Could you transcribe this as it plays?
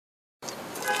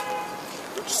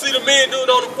see the men doing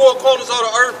on the four corners of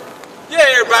the earth,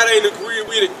 yeah, everybody ain't agreeing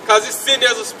with it, because it's sitting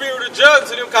as a spirit of judgment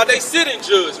to them, because they sit in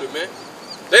judgment, man.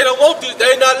 They don't want this,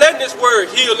 they not letting this word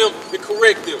heal them and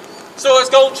correct them. So it's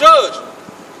going to judge.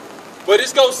 But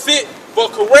it's going to sit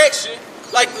for correction,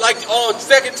 like 2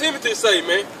 Timothy say,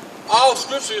 man. All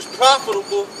scripture is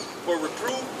profitable for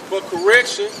reproof, for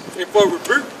correction, and for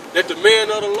rebuke, that the man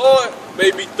of the Lord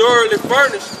may be thoroughly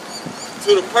furnished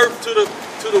to the perfect will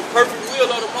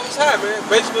of the Most High, man.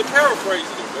 Basically paraphrasing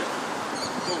it, man.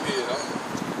 Go ahead,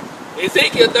 huh?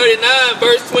 Ezekiel 39,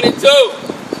 verse 22.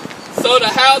 So the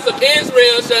house of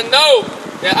Israel shall know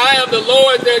that I am the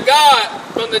Lord their God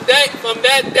from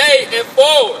that day and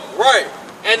forward. Right.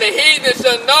 And the heathen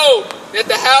shall know that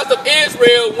the house of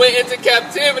Israel went into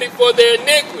captivity for their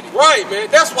iniquity. Right, man.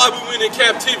 That's why we went in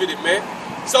captivity, man.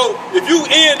 So if you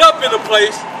end up in a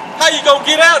place, how you gonna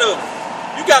get out of it?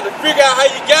 You got to figure out how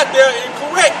you got there and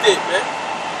correct it, man.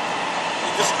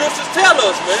 The scriptures tell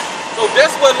us, man. So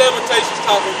that's what Lamentations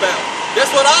talking about.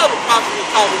 That's what all the prophets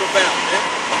are talking about, man.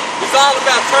 It's all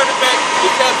about turning back the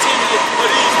captivity for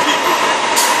these people, man.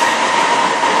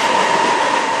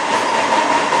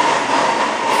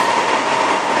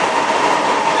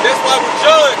 And that's why when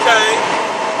John came,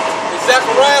 and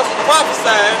Zacharias was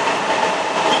prophesying,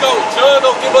 John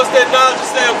don't give us that knowledge of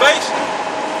salvation.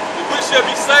 That we shall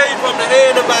be saved from the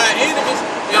hand of our enemies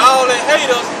and all that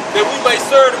hate us, that we may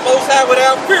serve the Most High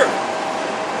without fear.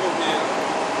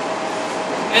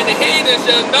 And the heathen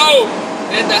shall know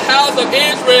that the house of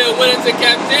Israel went into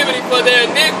captivity for their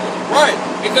iniquity. Right.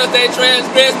 Because they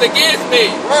transgressed against me.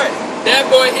 Right.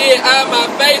 Therefore hid I my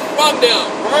face from them.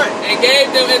 Right. And gave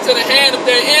them into the hand of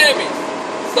their enemies.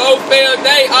 So fell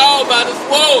they all by the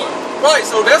sword. Right,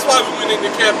 so that's why we went into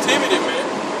captivity, man.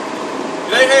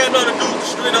 It ain't had nothing to do with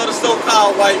the strength of the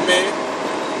so-called white man.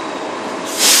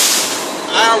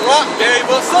 Our rock gave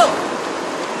us up.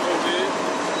 Okay.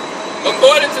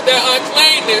 According to their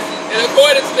uncleanness and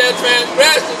according to their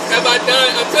transgressions have I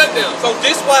done unto them. So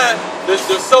this why the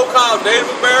so-called Native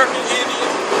American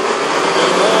Indians,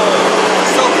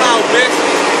 the so-called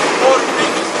Mexicans, Puerto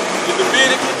Ricans, the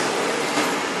Dominicans,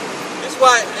 that's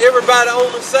why everybody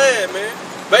on the side, man.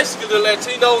 Basically, the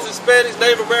Latinos, Hispanics,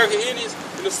 Native American Indians,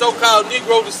 and the so-called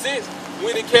Negro descendants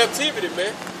went in captivity,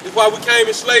 man. That's why we came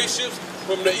in slave ships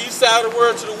from the east side of the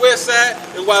world to the west side,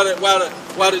 and while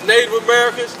the Native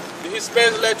Americans, the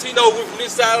Hispanics, Latinos went from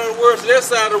this side of the world to that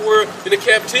side of the world in the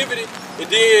captivity, and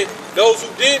then those who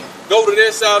didn't go to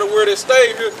that side of the world that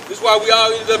stayed here. That's why we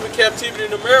all ended up in captivity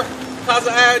in America, because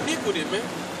of our iniquity, man.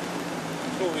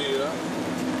 Go ahead, huh?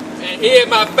 And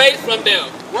hid my face from them.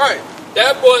 Right.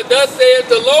 Therefore thus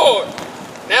saith the Lord,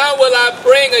 now will I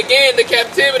bring again the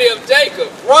captivity of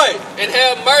Jacob. Right. And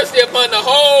have mercy upon the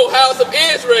whole house of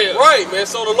Israel. Right, man.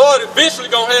 So the Lord eventually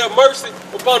going to have mercy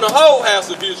upon the whole house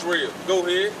of Israel. Go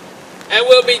ahead. And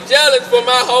will be jealous for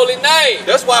my holy name.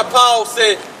 That's why Paul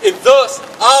said, and thus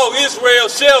all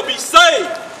Israel shall be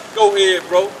saved. Go ahead,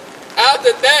 bro.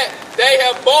 After that, they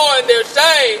have borne their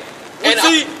shame. And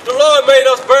see, the Lord made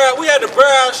us bear, we had to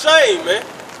bear our shame, man.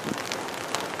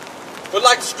 But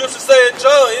like the scripture said in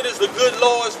John, it is the good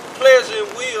Lord's pleasure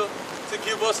and will to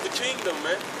give us the kingdom,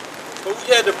 man. But we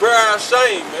had to bear our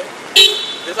shame, man.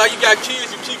 It's like you got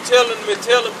kids, you keep telling them,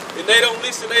 and they don't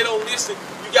listen,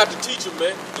 You got to teach them,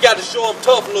 man. You got to show them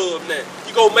tough love now.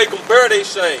 You gonna make them bear their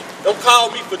shame. Don't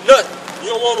call me for nothing.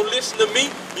 You don't want to listen to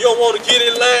me. You don't want to get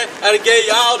in line. I done gave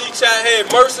you all these child had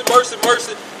mercy.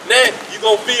 Now you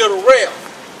gonna feel the wrath.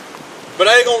 But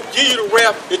I ain't gonna give you the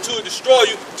wrath until it destroy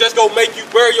you. Just gonna make you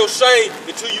bear your shame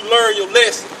until you learn your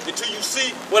lesson. Until you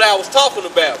see what I was talking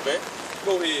about, man.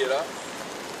 Go ahead, huh?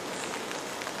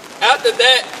 After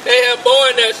that, they have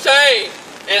borne their shame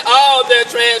and all their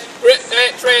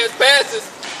trespasses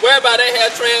whereby they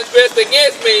have transgressed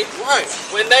against me. Right.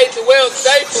 When they dwelt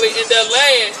safely in their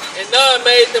land, and none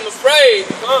made them afraid.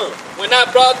 When I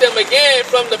brought them again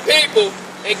from the people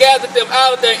and gathered them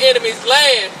out of their enemies'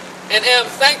 land, and am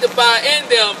sanctified in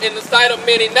them in the sight of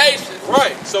many nations.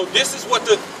 Right. So this is what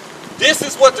the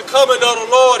coming of the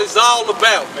Lord is all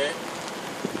about, man.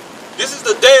 This is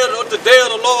the day of the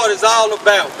Lord is all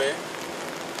about, man.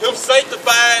 Him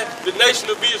sanctifying the nation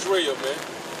of Israel, man.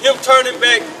 Him turning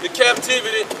back the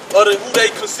captivity of who they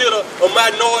consider a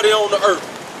minority on the earth.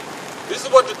 This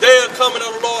is what the day of coming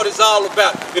of the Lord is all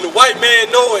about. And the white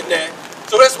man know it now.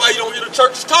 So that's why you don't hear the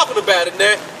churches talking about it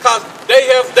now, because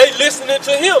they listening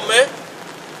to him, man.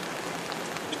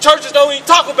 The churches don't even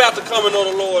talk about the coming of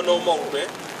the Lord no more, man.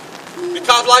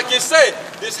 Because like you said,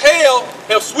 this hell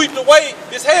sweeping away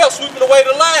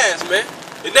the lies, man.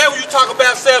 And now when you talk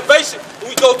about salvation,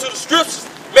 when we go to the scriptures,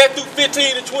 Matthew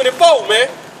 15 and 24, man.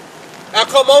 I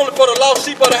come only for the lost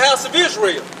sheep of the house of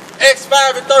Israel. Acts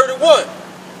 5:31.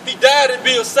 He died and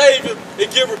be a savior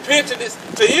and give repentance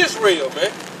to Israel,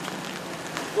 man.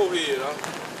 Go ahead, huh?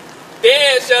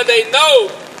 Then shall they know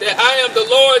that I am the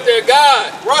Lord their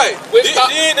God. Right.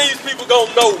 Then these people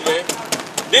gonna know, man.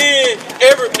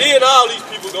 Then all these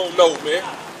people gonna know, man.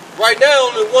 Right now,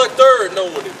 only 1/3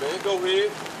 knowing it, man. Go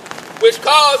ahead. Which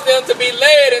caused them to be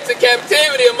led into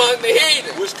captivity among the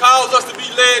heathen. Which caused us to be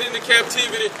led into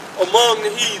captivity among the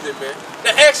heathen, man.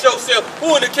 Now ask yourself,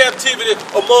 who in the captivity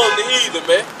among the heathen,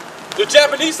 man? The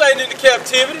Japanese ain't in the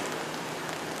captivity.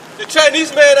 The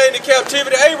Chinese man ain't in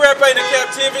captivity. The Arab ain't in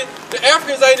captivity. The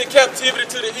Africans ain't in captivity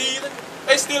to the heathen.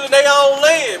 They still in their own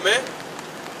land, man.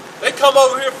 They come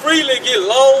over here freely and get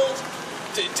loans,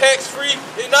 tax-free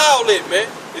and all that, man.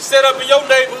 And set up in your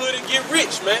neighborhood and get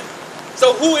rich, man.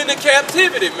 So who in the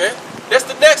captivity, man? That's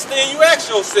the next thing you ask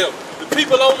yourself. The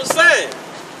people on the sand.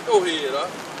 Go ahead, huh?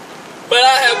 But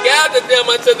I have gathered them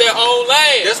unto their own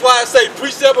land. That's why I say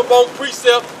precept upon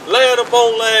precept, land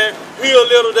upon land, here a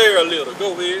little, there a little.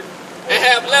 Go ahead. And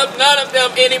have left none of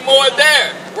them any more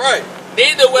there. Right.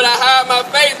 Neither will I hide my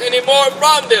face any more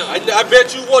from them. I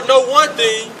bet you would know one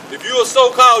thing, if you're a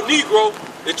so-called Negro,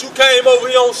 that you came over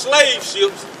here on slave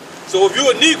ships. So if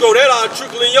you're a Negro, that ought to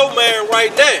trickle in your mind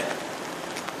right now.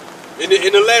 And the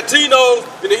Latinos,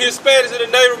 and the Hispanics, and the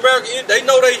Native Americans, they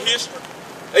know their history.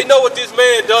 They know what this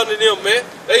man done to them, man.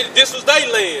 This was their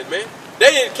land, man.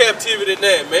 They in captivity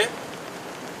now, man.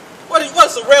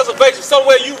 What's a reservation?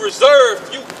 Somewhere you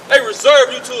reserved, they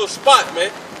reserved you to a spot,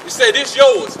 man. They say this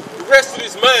yours. The rest of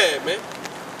this mine, man.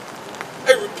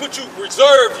 They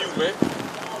reserve you, man.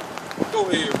 Go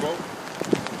ahead, bro.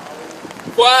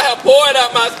 For I have poured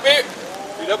out my spirit.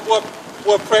 See, that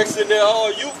boy practicing there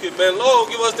all you can, man. Lord,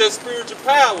 give us that spiritual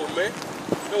power, man.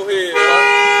 Go ahead, man.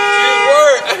 See his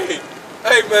word,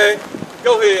 hey, man.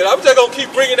 Go ahead. I'm just gonna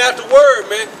keep bringing out the word,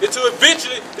 man. Until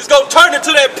eventually it's gonna turn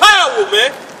into that power,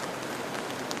 man.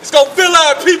 It's gonna fill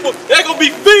our people. They're gonna be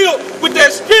filled with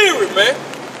that spirit, man.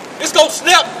 It's gonna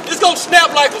snap. It's gonna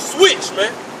snap like a switch,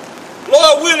 man.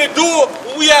 Lord willing, do it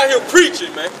when we out here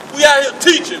preaching, man. We out here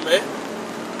teaching, man.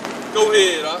 Go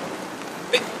ahead, huh?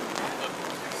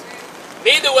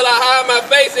 Neither will I hide my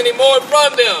face any more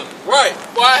from them. Right.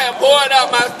 For I have poured out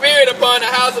my spirit upon the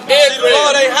house of Israel. See, the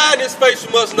Lord ain't hiding his face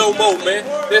from us no more, man.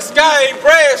 The sky ain't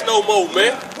brass no more,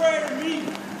 man.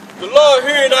 The Lord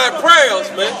hearing our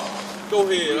prayers, man. Go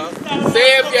ahead, huh?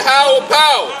 Saith Yahweh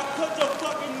power. Cut your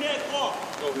fucking neck off.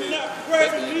 Go ahead. Not pray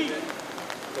to me.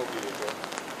 Go ahead, bro.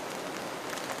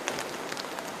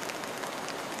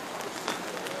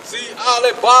 See, all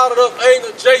that bottled up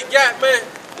anger Jay got, man.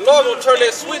 The Lord gonna turn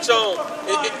that switch on,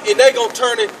 and they gonna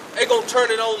turn it. They gonna turn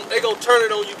it on. They gonna turn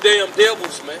it on you, damn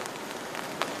devils, man.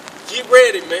 Get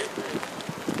ready, man.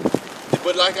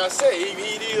 But like I said, he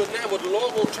is now. But the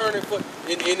Lord gonna turn it for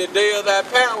in the day of thy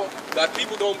power. Thy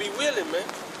people gonna be willing, man.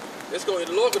 That's gonna.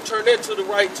 The Lord gonna turn that to the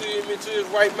right, to him, into his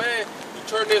right mind. You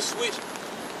turn that switch.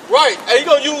 Right. And he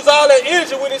gonna use all that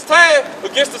energy when it's time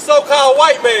against the so-called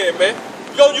white man, man.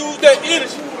 You gonna use that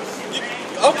energy.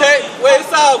 Okay, well, it's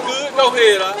all good. Go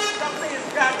ahead, huh?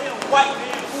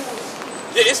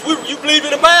 Yeah, you believe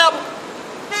in the Bible?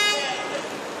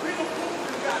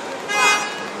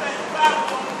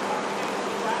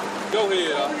 Go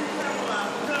ahead, huh?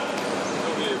 Go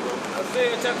ahead, bro.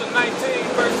 Isaiah chapter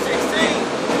 19, verse 16.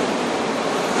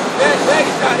 That day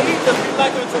shall Egypt be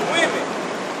like unto women,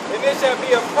 and it shall be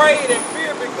afraid and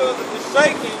fear because of the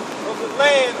shaking of the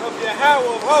land of Yahweh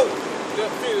of hosts.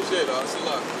 Just finish that,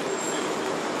 Salah.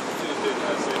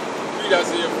 Read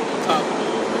Isaiah from the top of the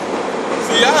year.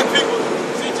 See, our people,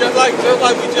 just like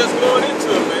we just going into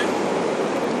it, man.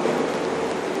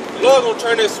 The Lord gonna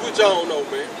turn that switch on, though,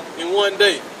 man, in one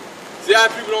day. See, our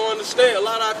people don't understand. A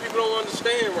lot of our people don't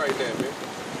understand right now, man.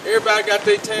 Everybody got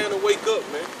their time to wake up,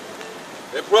 man.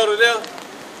 That brother there,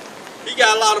 he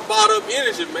got a lot of bottled up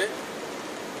energy, man.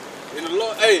 And the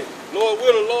Lord, Lord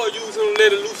will the Lord use him to let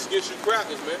it loose against you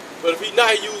crackers, man. But if he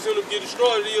not, he use him to get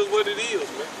destroyed. It is what it is,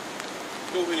 man.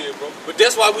 Go ahead, bro. But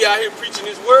that's why we out here preaching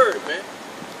this word, man.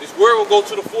 This word will go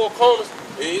to the four corners,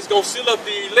 and it's gonna seal up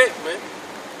the elect, man.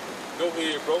 Go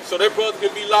ahead, bro. So that brother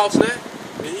can be lost now,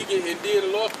 and then the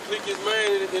Lord can click his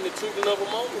mind in the twinkling of a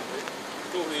moment, man.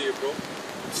 Go ahead, bro.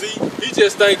 See, he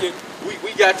just thinking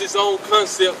we got this own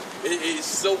concept. It's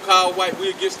so-called white. We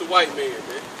against the white man,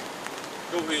 man.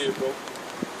 Go ahead, bro.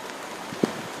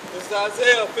 This is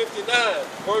Isaiah 59,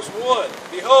 verse 1.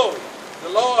 Behold, the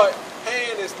Lord's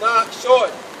hand is not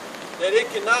short, that it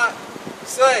cannot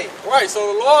save. Right,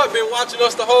 so the Lord been watching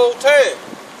us the whole time.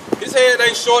 His hand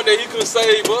ain't short that he couldn't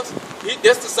save us.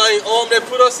 That's the same arm that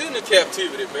put us into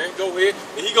captivity, man. Go ahead.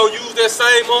 And he gonna use that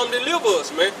same arm to deliver us,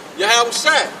 man. Yahweh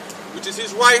Shai, which is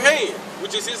his right hand,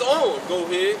 which is his arm. Go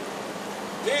ahead.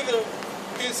 Neither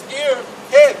his ear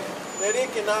heavy, that it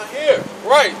cannot hear.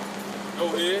 Right. Go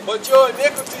ahead. But your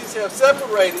iniquities have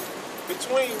separated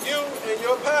between you and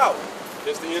your power.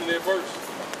 That's the end of that verse.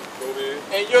 Go ahead.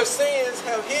 And your sins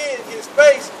have hid his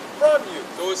face from you.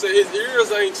 So it said his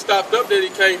ears ain't stopped up that he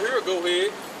can't hear. Go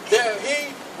ahead. That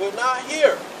he will not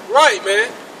hear. Right,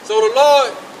 man. So the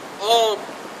Lord,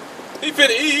 he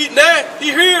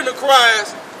hearing the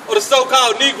cries of the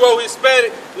so-called Negro,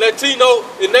 Hispanic, Latino,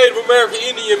 and Native American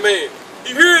Indian man.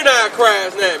 He hearing our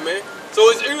cries now, man. So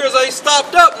his ears ain't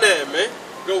stopped up now, man.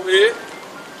 Go ahead.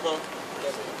 Go ahead.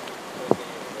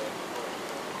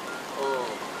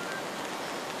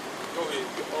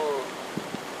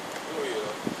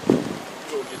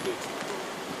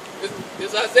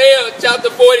 This Isaiah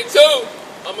chapter 42.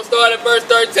 I'm going to start at verse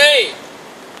 13.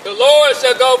 The Lord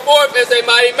shall go forth as a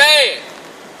mighty man.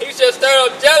 He shall stir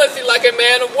up jealousy like a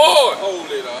man of war. Hold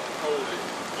it up. Hold it.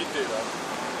 Get that up.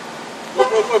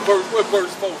 What verse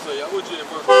 4 say? What you at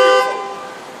verse 4?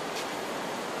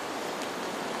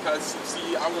 Because,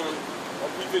 see,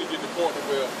 we finna get the point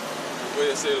where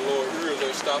it said the Lord ears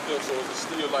ain't stopped up, so it's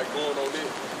still like going on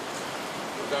there.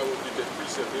 Now we'll get that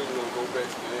precept, then we're going to go back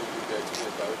to the end and get back to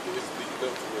it. It's leading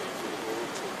up to where he's going to go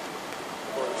into.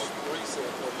 First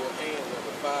precept of your hands are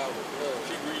defiled with blood.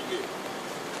 Keep reading it.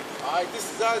 Alright, this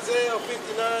is Isaiah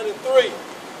 59 and 3.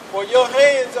 For your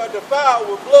hands are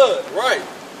defiled with blood. Right.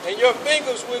 And your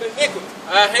fingers with iniquity.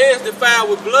 Our hands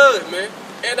defiled with blood, man.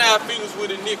 And our fingers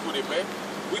with iniquity, man.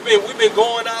 We've been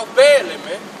going out badly,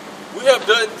 man. We have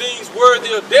done things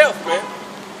worthy of death, man.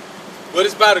 But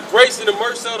it's by the grace and the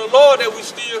mercy of the Lord that we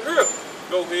still here.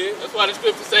 Go ahead. That's why the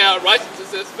scripture say our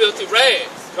righteousness is filthy rags.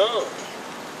 Come.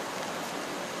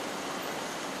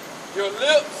 Your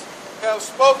lips have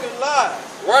spoken lies.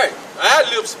 Right. Our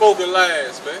lips spoken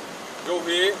lies, man. Go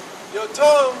ahead. Your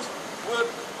tongues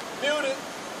with muted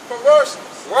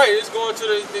perverseness. Right. It's going to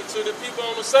the people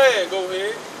on the side. Go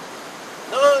ahead.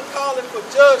 None calling for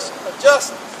justice.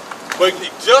 But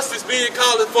justice being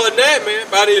called for that, man,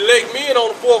 by the elect men on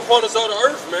the four corners of the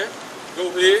earth, man. Go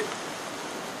ahead.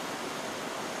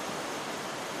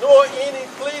 Nor any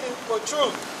pleading for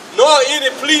truth. Nor any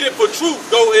pleading for truth.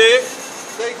 Go ahead.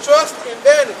 They trust in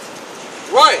vanity.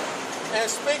 Right. And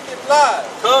speaking lies.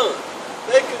 Come.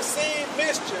 They conceive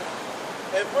mischief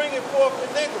and bringing forth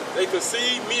iniquity. They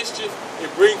conceive mischief and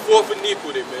bring forth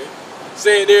iniquity, man.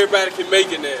 Saying everybody can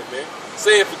make it now, man.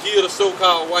 Saying forgive the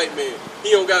so-called white man. He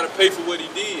don't got to pay for what he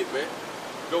did, man.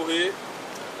 Go ahead.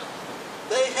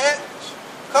 They hatch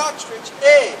cartridge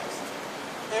eggs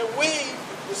and weave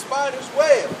the spider's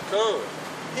web. Come.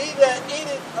 He that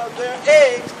eateth of their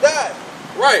eggs died.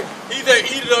 Right. He that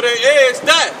eateth of their eggs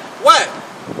died. Why?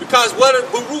 Because what does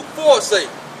Baruch 4 say?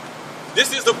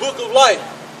 This is the book of life.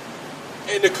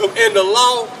 And the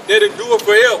law that endureth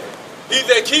forever. He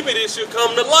that keepeth it shall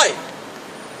come to life.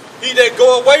 He that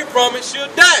go away from it shall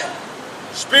die.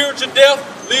 Spiritual death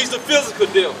leads to physical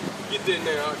death. Get that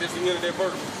now. That's the end of that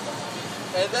verse.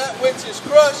 And that which is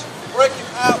crushed,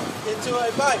 breaketh out into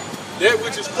a viper. That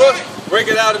which is crushed, break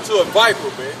it out into a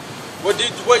viper, man. What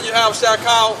you have shall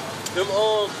call them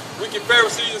wicked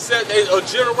Pharisees and said a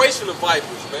generation of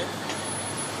vipers, man.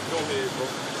 Go ahead, bro.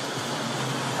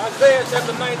 Isaiah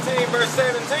chapter 19, verse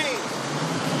 17.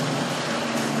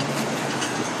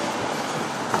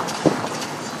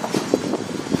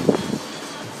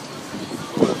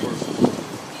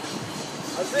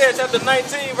 Isaiah chapter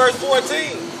 19, verse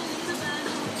 14.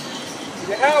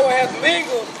 Yahweh hath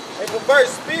mingled a perverse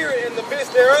spirit in the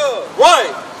midst thereof.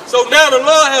 Right. So now the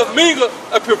Lord has mingled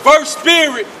a perverse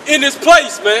spirit in this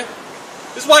place, man.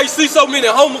 That's why you see so many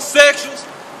homosexuals,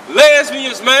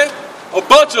 lesbians, man. A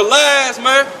bunch of lies,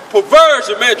 man.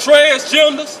 Perversion, man.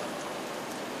 Transgenders.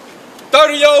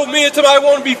 30-year-old men tonight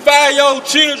want to be 5-year-old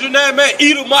children now, man.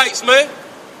 Edomites, man.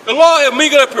 The Lord has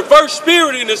mingled a perverse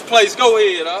spirit in this place. Go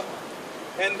ahead, huh?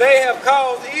 And they have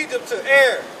caused Egypt to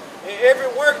err in every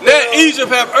work thereof. Now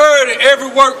Egypt have erred in every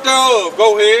work thereof.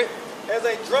 Go ahead. As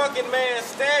a drunken man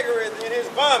staggereth in his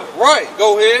vomit. Right.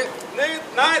 Go ahead.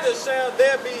 Neither shall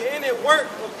there be any work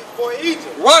for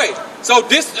Egypt. Right. So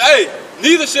this,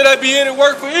 neither should there be any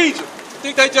work for Egypt. I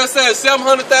think they just said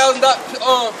 700,000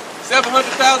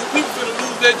 people finna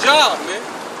lose their job, man.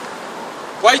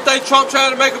 Why you think Trump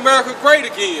trying to make America great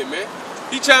again, man?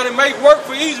 He trying to make work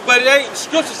for Egypt, but it ain't. The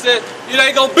scripture said it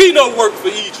ain't gonna be no work for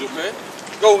Egypt, man.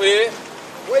 Go ahead.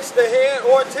 Which the head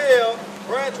or tail,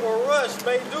 branch or rush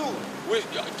may do.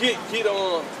 Get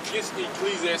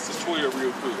Ecclesiastes 12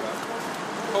 real quick.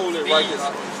 Huh? Hold it right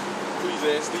there.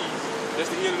 Ecclesiastes. That's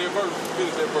the end of that verse.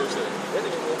 Finish that verse out.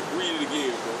 Read it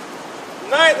again, bro.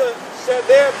 Neither shall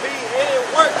there be any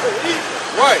work for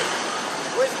evil, Right.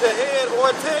 which the head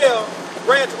or tail,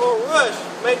 branch or rush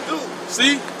may do.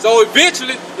 See? So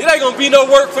eventually, it ain't gonna be no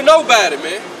work for nobody,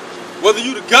 man. Whether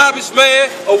you the garbage man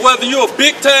or whether you a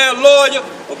big time lawyer,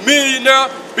 a millionaire,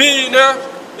 billionaire,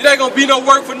 it ain't gonna be no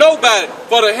work for nobody.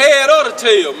 For the head or the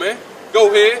tail, man. Go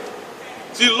ahead.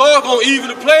 See, the Lord gonna even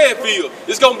the playing field.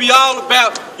 It's gonna be all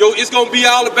about your wisdom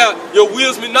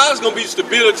and knowledge. It's gonna be the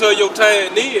stability of your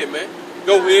time then, man.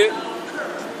 Go ahead.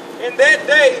 In that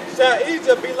day shall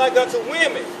Egypt be like unto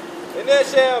women, and there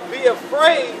shall be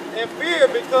afraid and fear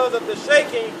because of the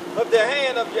shaking of the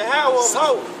hand of Yahweh of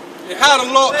hosts. And how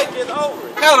the Lord Shaking over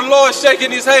it. How the Lord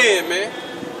shaking his hand, man?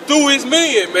 Through his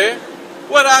men, man.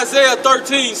 What Isaiah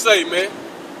 13 say, man?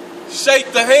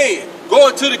 Shake the hand. Go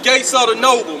into the gates of the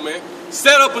noble, man.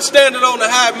 Set up a standard on the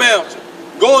high mountain.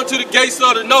 Go into the gates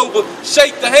of the noble.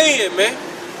 Shake the hand, man.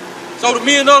 So the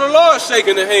men of the Lord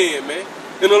shaking the hand, man.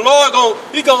 And the Lord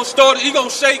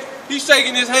he's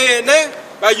shaking his hand now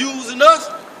by using us.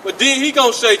 But then he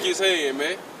gonna shake his hand,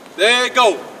 man. There it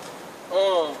go.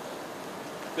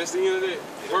 That's the end of that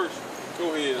verse.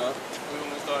 Go ahead, huh? We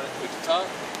want to start At the top.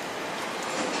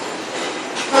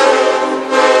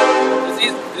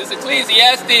 This is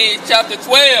Ecclesiastes chapter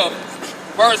 12,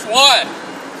 verse 1.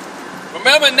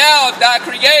 Remember now thy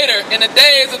Creator in the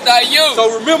days of thy youth.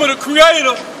 So remember the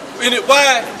Creator and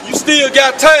why you still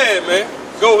got time, man.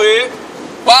 Go ahead.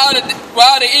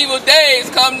 While the evil days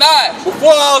come not.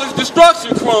 Before all this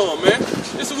destruction come, man.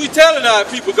 This is what we telling our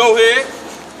people. Go ahead.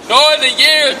 Nor the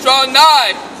years draw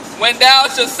nigh, when thou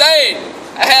shalt say,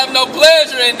 I have no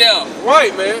pleasure in them.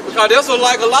 Right, man. Because that's what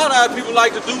like a lot of our people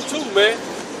like to do too, man.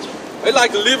 They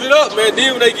like to live it up, man.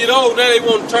 Then when they get old, now they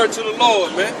want to turn to the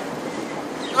Lord, man.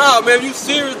 Ah, man, if you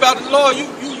serious about the Lord, you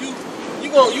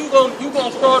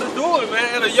gonna start to do it,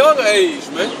 man, at a younger age,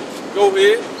 man. Go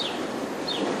ahead.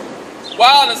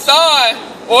 While the sun,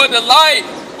 or the light,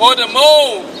 or the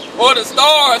moon, or the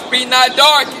stars be not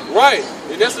darkened. Right.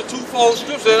 And that's a twofold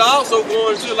scripture that also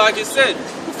going to, like it said,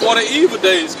 before the evil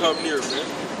days come near, man.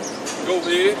 Go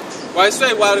ahead. Why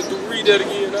say, why did you read that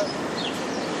again now?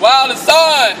 While the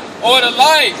sun, or the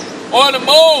light, or the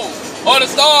moon, or the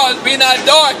stars be not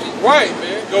darkened. Right,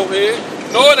 man. Go ahead.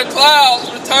 Nor the clouds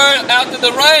return after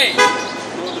the rain.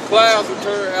 Nor the clouds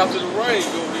return after the rain.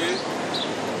 Go ahead.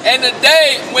 And the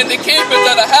day when the keepers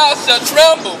of the house shall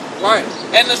tremble. Right.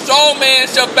 And the strong men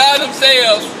shall bow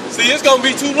themselves. See, it's gonna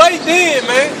be too late then,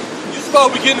 man. You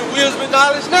supposed to be getting the wisdom and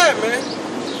knowledge now, man.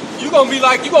 You gonna be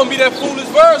that foolish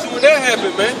version when that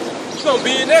happen, man. You gonna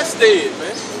be in that stead,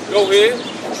 man. Go ahead.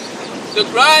 The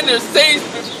grinders cease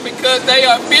because they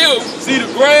are few. See, the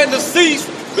grinders cease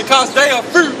because they are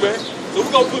few, man. So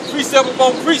we're gonna put precept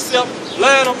upon precept,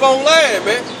 line upon line,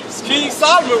 man. King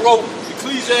Solomon wrote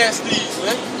Ecclesiastes,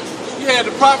 man. You had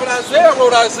the prophet Isaiah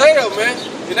wrote Isaiah, man.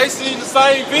 And they seen the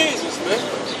same visions, man.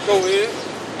 Go ahead.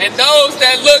 And those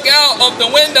that look out of the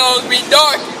windows be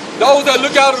darkened. Those that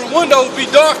look out of the windows be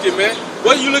darkened, man.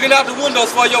 What are you looking out the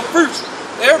windows for? Your future.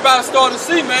 Everybody starting to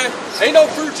see, man. Ain't no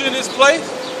future in this place.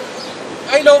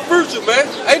 Ain't no future, man.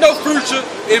 Ain't no future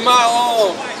in my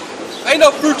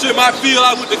field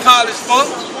I went to college for.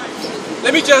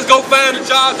 Let me just go find a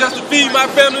job just to feed my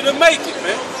family to make it,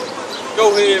 man.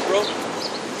 Go ahead, bro.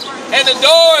 And the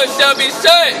doors shall be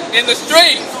shut in the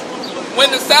streets when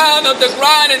the sound of the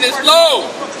grinding is low.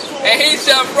 And he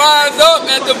shall rise up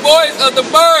at the voice of the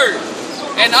bird,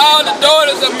 and all the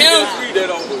daughters of music. Read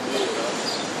that over again.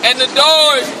 And the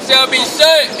doors shall be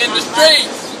shut in the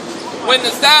streets when the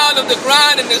sound of the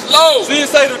grinding is low. See, it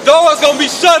say the doors gonna be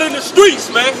shut in the streets,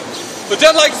 man. But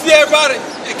just like you see everybody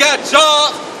that got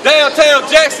jobs, downtown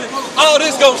Jackson, all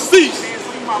this gonna cease.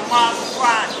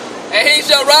 And he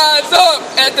shall rise up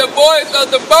at the voice of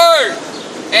the bird,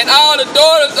 and all the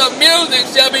daughters of music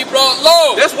shall be brought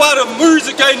low. That's why the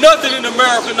music ain't nothing in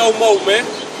America no more, man.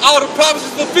 All the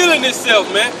prophecies fulfilling itself,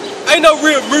 man. Ain't no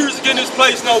real music in this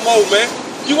place no more, man.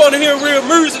 You want to hear real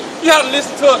music, you have to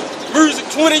listen to music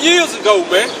 20 years ago,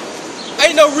 man.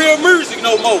 Ain't no real music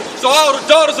no more. So all the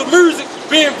daughters of music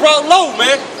being brought low,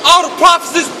 man. All the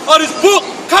prophecies of this book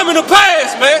coming to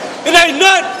pass, man. And ain't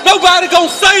nothing nobody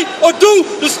gonna say or do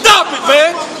to stop it,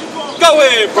 man. Go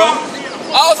ahead, bro.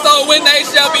 Also when they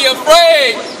shall be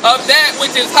afraid of that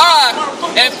which is high,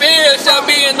 and fear shall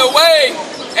be in the way,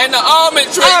 and the almond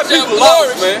tree Our shall people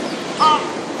flourish. lost, man.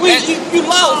 You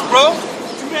lost, bro.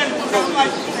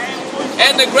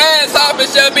 And the grasshopper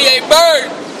shall be a bird,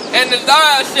 and the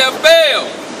desire shall fail.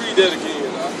 Read that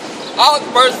again,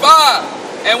 Verse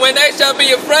 5. And when they shall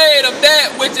be afraid of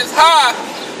that which is high,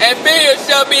 and fear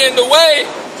shall be in the way,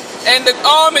 and the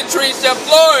almond tree shall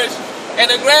flourish, and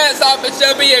the grasshopper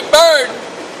shall be a burden,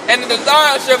 and the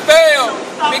desire shall fail,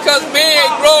 because man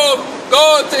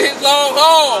go to his long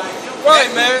home.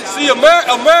 Right, man. See,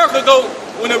 America go,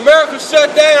 when America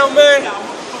shut down, man,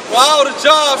 when all the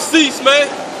jobs cease, man,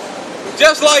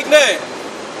 just like that.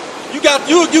 You got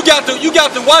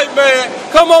the white man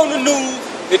come on the news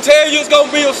and tell you it's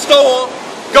gonna be a storm.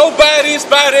 Go buy this,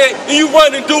 buy that, and you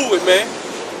run and do it, man.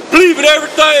 Believe in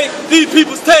everything these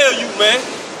people tell you, man.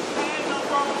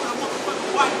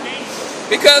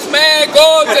 Because man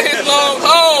goes to his long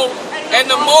home, and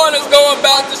the mourners go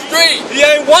about the street. He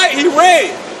ain't white, he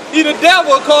red. He the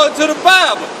devil according to the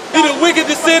Bible. He the wicked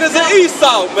descendants of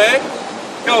Esau, man.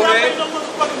 Go ahead.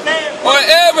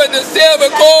 Wherever the silver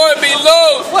cord be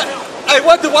loose.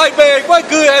 What the white man, what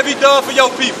good have he done for your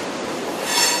people?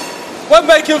 What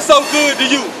make him so good to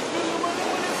you?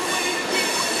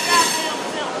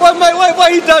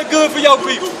 What he done good for your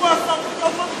people?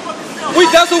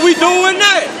 That's what we doing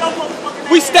now.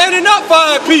 We standing up for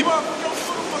our people.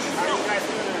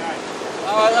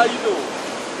 Alright, how you doing?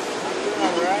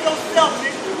 Alright.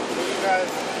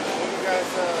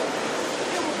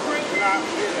 Not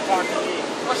here to talk to me.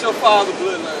 What's your father's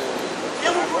bloodline?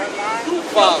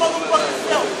 Father's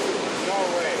bloodline.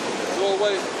 Norway.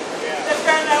 Norway? Yeah.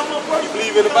 You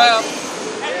believe in the Bible?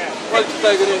 Yeah. What you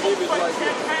think of that image right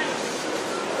there?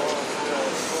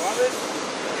 Columbus?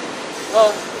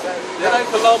 Huh? That ain't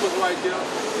Columbus right there.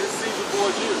 It's Caesar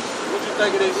Borgia. What you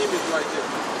think of that image right there?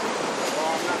 Well,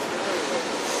 I'm not familiar with it.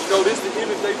 You know, this the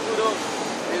image they put up.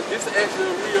 And this is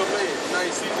actually a real man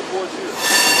named Caesar Borgia.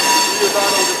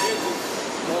 Leonardo da Vinci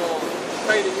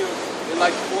painted him in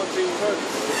like the 1400s.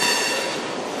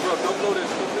 Bro, don't know that.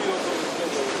 Please don't know this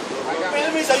thing over there, bro. Man,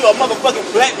 let me show you a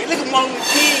motherfucking black man. Look at Martin Luther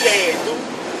King ass, dude.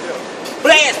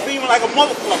 Blaspheming like a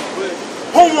motherfucker.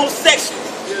 Homosexual.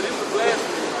 Yeah, this is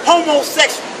blasphemy.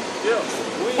 Homosexual. Yeah.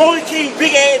 Martin Luther King,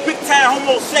 big ass, big time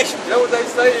homosexual. That's what they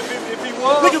say if he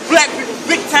was. Look at black people,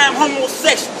 big time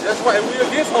homosexual. That's right, and we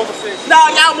against homosexuals. Nah,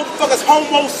 y'all motherfuckers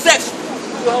homosexual.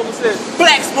 Who's homosexual?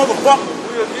 Blacks, motherfucker.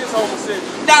 We against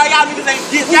homosexuals. Nah, y'all niggas ain't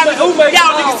this. Y'all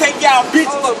niggas take y'all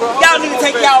bitches. Y'all niggas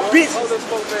take y'all bitches.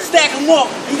 Stack them up,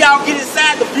 and y'all get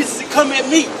inside the bitches and come at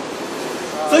me.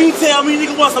 So you tell me,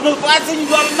 nigga, what's a motherfucker? I tell you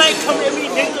the other night, come at me,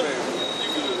 nigga.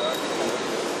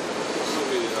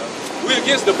 We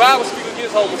against the Bible speak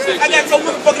against homosexuals. I got your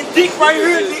motherfucking dick right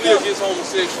here, We nigga. against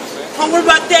homosexuals, man. Don't worry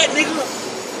about that, nigga.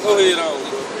 Go ahead on,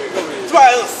 bro. Go ahead.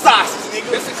 Try a little sausage, nigga.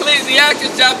 It's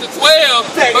Ecclesiastes chapter 12,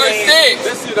 verse 6.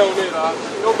 Let's sit on that, dog.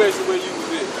 Go back to where you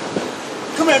was at.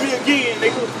 Come at me again,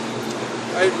 nigga.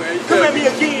 Hey, man. You Come at me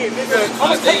again, nigga.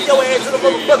 I'm gonna take your ass to the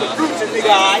motherfucking future, nigga,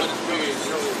 alright?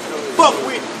 Fuck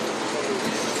with you.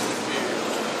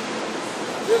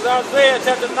 This is Isaiah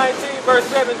chapter 19, verse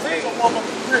 17.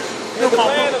 In the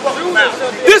land of Judah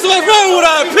shall be This is what's wrong with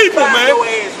our people, man.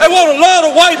 They want to love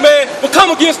the white man, but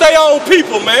come against their own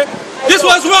people, man. This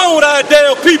what's wrong with our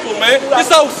damn people, man.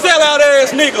 This old sellout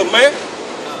ass nigga, man.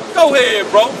 Go ahead,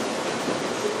 bro.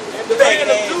 In the land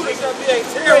of Judah shall be a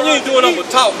terror. Man, you ain't doing no more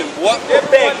talking, boy.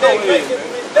 Everyone that maketh me.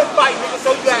 Let's fight, nigga,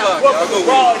 so you got I'll welcome go to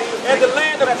raw, nigga. And the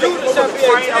land of Judah shall be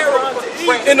a terror unto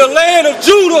Egypt. In the land of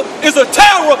Judah is a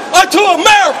terror unto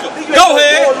America. Go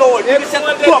ahead. Lord, nigga, shut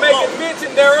Everyone the that fuck maketh up.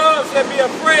 mention thereof shall be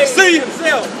afraid See, of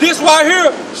himself. this right here,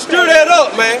 stir that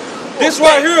up, man. This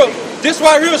right here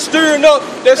stirring up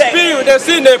that spirit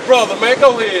that's in that brother, man.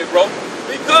 Go ahead, bro.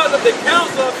 Because of the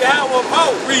counsel of Yahweh of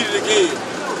hosts. Read it again.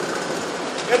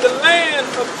 And the land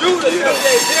of Judah shall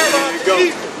be a terror unto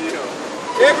Egypt.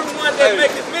 Everyone that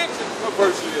maketh mention. What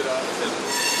verse you at?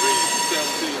 Read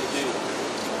 17 again.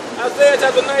 Isaiah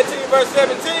chapter 19, verse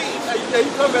 17. Hey,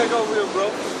 you come back over here, bro.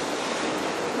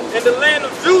 And the land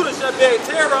of Judah shall be a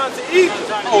terror unto Egypt.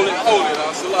 Hold it,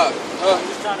 Salat. I'm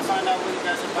just trying to find out what you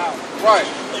guys are about. Right.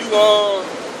 You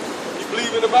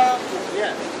believe in the Bible?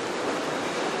 Yeah.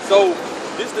 So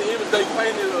this the image they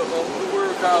painted of who the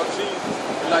word called Jesus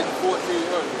in like the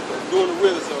 1400s during the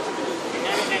Renaissance period.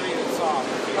 None of them saw.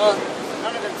 Huh?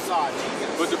 None of them saw Jesus.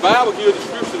 But the Bible gives a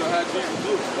description of how Jesus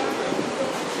looks.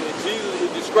 And Jesus,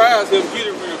 it describes him.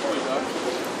 Get it real quick, huh?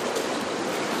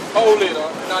 Hold it, huh?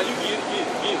 Now you get it.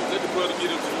 Let the brother get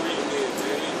him to read there,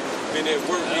 man. He been at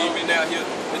work, he ain't been out here.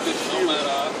 Let this spirit,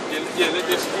 let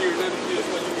this spirit, let him get it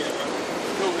when you get it, man.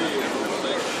 Go ahead.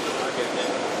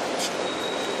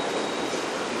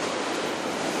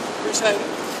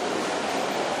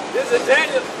 This is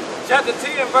Daniel chapter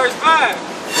 10, verse 5.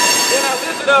 Then I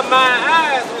lifted up mine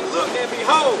eyes and looked, and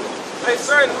behold, a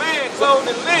certain man clothed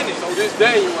in linen. So this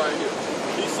Daniel right here,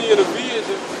 he's seeing a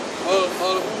vision of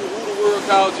who the world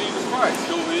called Jesus Christ.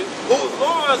 Go ahead. whose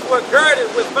loins were girded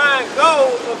with fine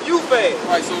gold of Uphaz.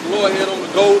 Right, so the Lord had on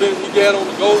the golden, he had on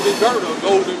the golden girdle, a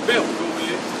golden belt. Go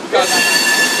ahead. Because,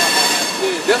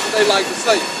 yeah, that's what they like to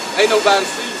say. Ain't nobody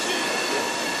seen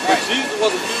Jesus. But Jesus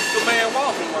was a beautiful man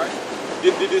walking, right?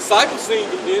 The disciples seen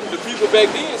him then, the people back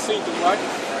then seen him, right?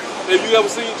 Have you ever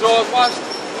seen George Washington?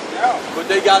 No. But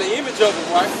they got an image of him,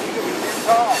 right? He could be this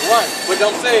tall. Right, but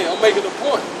I'm saying, I'm making a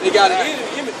point. They got an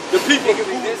image. The people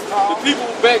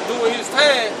who back during his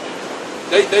time,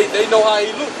 they know how he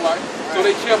looked, right? So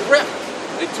they kept rapping.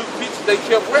 They took pictures, they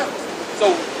kept rapping. So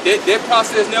that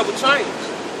process never changed.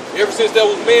 Ever since there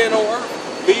was man on earth,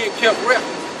 men kept rapping.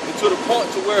 And to the point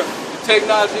to where the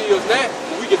technology is now,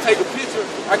 we can take a picture,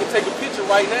 I can take a picture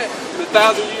right now, and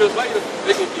 1,000 years later,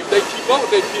 they can, if they keep up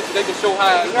with that picture, they can show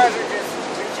how You guys are just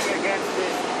preaching against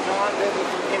this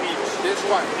non-biblical image. That's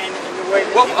right. And the way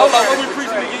that Hold on, try what to we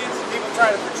preaching portray- against? People try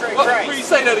to portray Christ. Please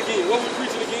say that again. What we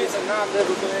preaching It's against? a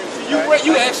non-biblical image. You right?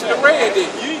 you actually read it.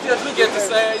 You ain't just look at the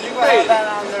sign, you People have read that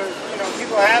it. on their,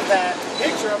 people have that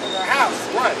picture up in their house.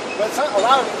 Right. But a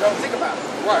lot of them don't think about it.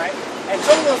 Right. And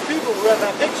some of those people who have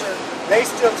that picture, they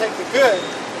still take the good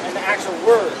and the actual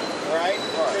word, right?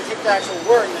 They take the actual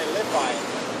word and they live by it.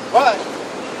 But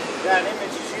that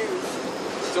image is used.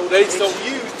 It's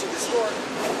used to distort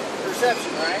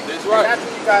perception, right? That's right. And that's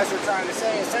what you guys are trying to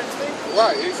say, essentially.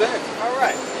 Right, exactly. All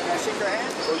right. Can I shake your hand?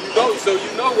 So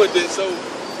you know what this. So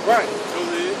right. Go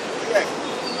ahead. Yeah.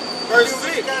 Verse Do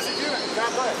what 6. you guys are doing. God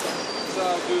bless. It's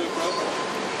all good, bro.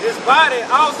 His body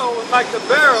also was like the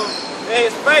beryl, and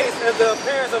his face as the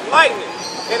appearance of lightning,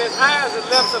 and his eyes as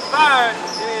lamps of fire,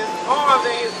 and his arms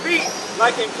and his feet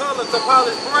like in color to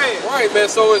polished brass. Right, man.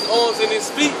 So his arms and his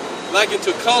feet, like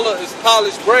into color, is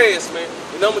polished brass, man.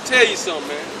 And I'm gonna tell you something,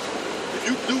 man. If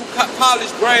you do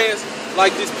polished brass,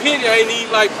 like this penny ain't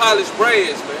even like polished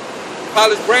brass, man.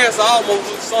 Polished brass almost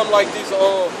looks something like this.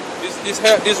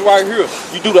 This right here.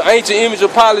 You do the ancient image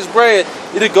of polished brass,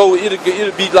 it'll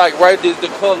be like right there, the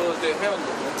color of that handle.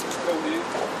 Go ahead.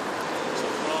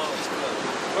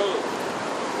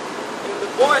 And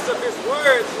the voice of his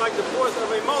words like the voice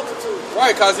of a multitude.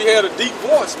 Right, cause he had a deep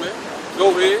voice, man. Go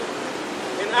ahead.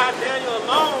 And I, Daniel,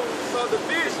 alone saw the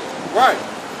vision. Right.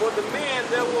 For the men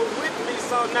that were with me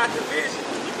saw not the vision.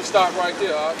 You can stop right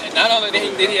there, all right? And not only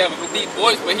did he have a deep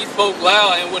voice, but he spoke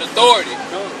loud and with authority.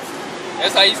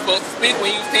 That's how he's supposed to speak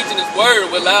when he was teaching his word,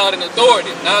 with loud and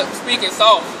authority, not speaking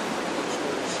soft.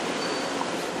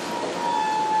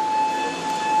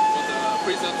 With the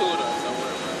precept to it,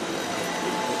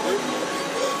 somewhere.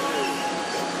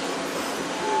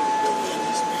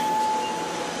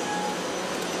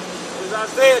 As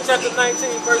Isaiah chapter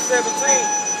 19, verse 17,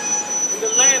 in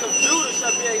the land of Judah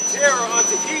shall be a terror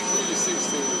unto Egypt.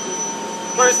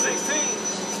 Verse 16.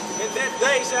 In that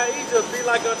day shall Egypt be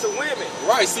like unto women.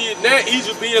 Right, see, now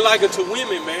Egypt being like unto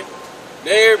women, man.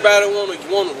 Now everybody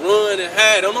wanna run and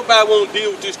hide. Don't nobody wanna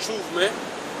deal with this truth, man.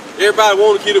 Everybody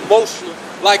wanna get emotional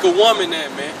like a woman now,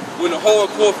 man. When the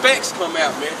hardcore facts come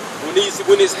out, man. When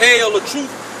this hail of truth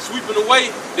sweeping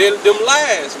away them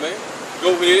lies, man.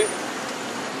 Go ahead.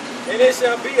 And it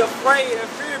shall be afraid and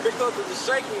fear because of the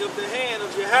shaking of the hand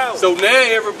of Yahweh. So now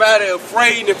everybody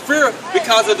afraid and fear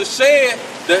because of the shaking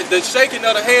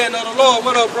of the hand of the Lord.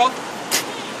 What up, bro?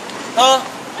 Huh?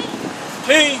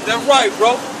 King, that's right,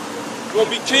 bro. You gonna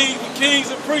be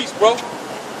kings and priests, bro.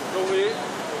 Go ahead.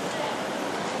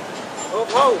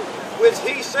 Of hope, which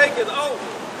he shaketh over.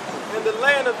 And the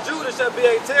land of Judah shall be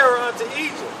a terror unto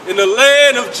Egypt. In the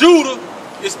land of Judah,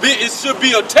 it should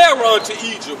be a terror unto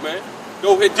Egypt, man.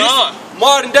 Go ahead, this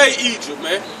modern day Egypt,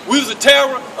 man. We was a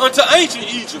terror unto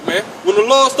ancient Egypt, man. When the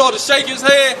Lord started shaking his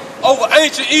hand over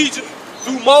ancient Egypt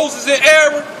through Moses and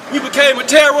Aaron, we became a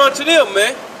terror unto them,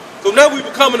 man. So now we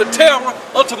becoming a terror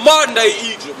unto modern day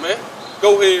Egypt, man.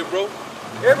 Go ahead, bro.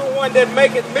 Everyone that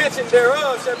maketh mention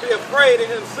thereof shall be afraid of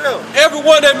himself.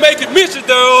 Everyone that maketh mention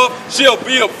thereof shall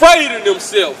be afraid of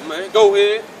themselves, man. Go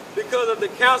ahead. Because of the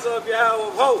counsel of Yahweh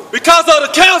of hosts. Because of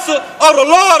the counsel of the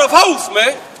Lord of hosts,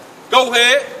 man. Go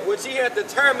ahead. Which he hath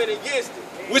determined against it.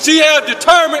 Which he hath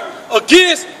determined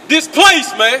against this place,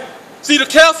 man. See, the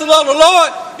counsel of the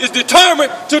Lord is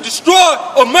determined to destroy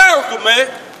America,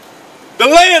 man. The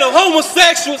land of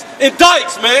homosexuals and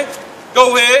dykes, man.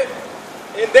 Go ahead.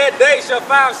 In that day shall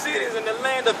 5 cities in the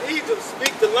land of Egypt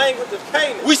speak the language of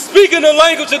Canaan. We speaking the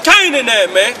language of Canaan now,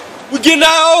 man. We getting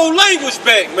our old language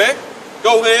back, man.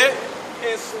 Go ahead.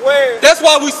 And swear. That's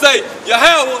why we say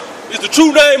Yahweh is the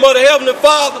true name of the Heavenly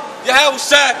Father. Yahweh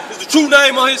Shai is the true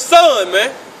name of his son,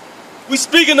 man. We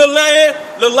speaking the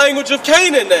language of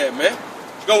Canaan now, man.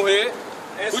 Go ahead.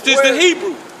 And which is the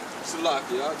Hebrew.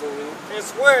 Salaki, I'll go ahead. And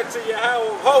swear to Yahweh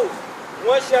of hosts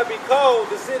one shall be called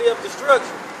the city of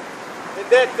destruction. In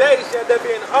that day shall there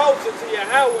be an altar to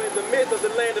Yahweh in the midst of the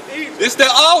land of Egypt. It's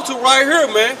that altar right here,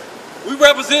 man. We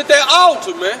represent that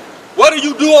altar, man. What do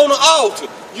you do on the altar?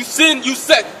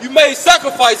 You made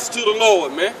sacrifices to the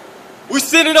Lord, man. We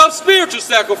sending up spiritual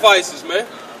sacrifices, man.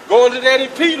 Going to that in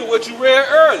Peter, what you read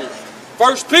earlier.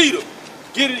 1 Peter.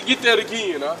 Get that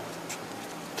again, huh?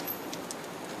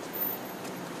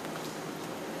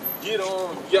 You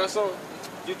got something?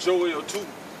 Get Joel 2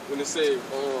 when it said,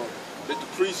 let the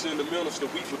priest and the minister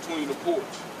weep between the porch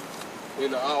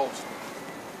and the altar.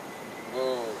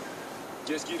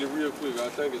 Just get it real quick. I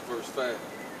think it's verse 5.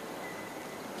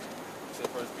 It's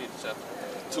 1 Peter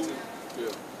chapter 2.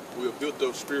 Yeah. We have built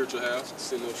up spiritual house,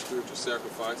 send up spiritual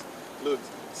sacrifice. Look,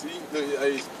 see,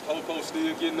 hey, Popo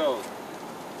still getting on.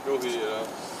 Go ahead,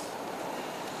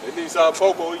 And then he saw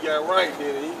Popo, he got right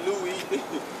there. He knew he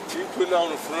putting on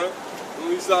the front.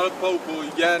 When he saw the Popo, he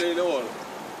got in order.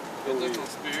 Go ahead.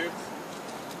 spirits.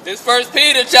 This 1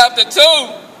 Peter chapter 2,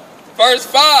 verse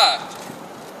 5.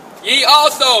 Ye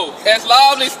also, as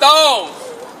lively stones,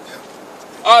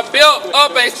 are built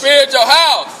up a spiritual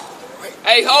house,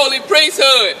 a holy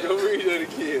priesthood. Go read that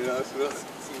again, I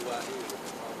See why he was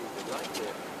like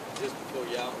that. Just before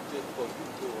you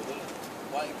pulled in,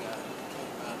 white guy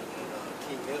came out of that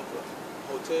King Edward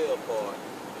hotel part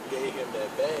and gave him that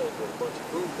bag with a bunch of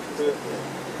food.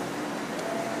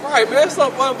 Right, man. That's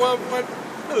up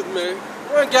look, man.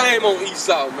 One game on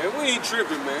Esau, man. We ain't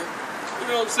tripping, man. You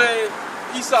know what I'm saying?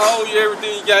 Esau owe you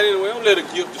everything you got anyway. Don't let a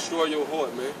gift destroy your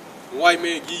heart, man. The white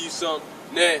man give you something,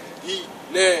 he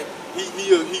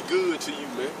good to you,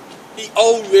 man. He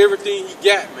owe you everything he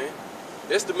got, man.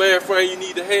 That's the man frame you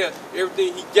need to have.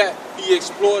 Everything he got, he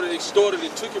exploited, extorted,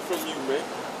 and took it from you, man.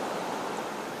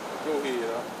 Go ahead,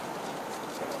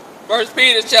 1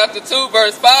 Peter chapter 2,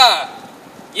 verse 5.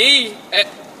 Ye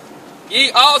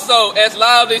also, as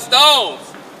lively stones,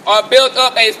 are built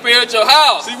up a spiritual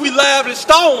house. See, we lively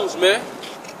stones, man.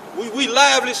 We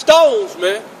lively stones,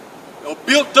 man. A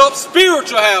built up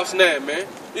spiritual house now, man.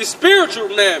 It's spiritual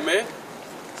now, man.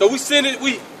 So we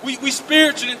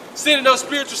spiritually sending those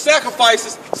spiritual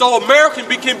sacrifices so America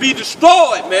can be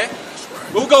destroyed, man.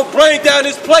 But we're gonna bring down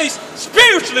this place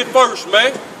spiritually first,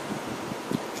 man.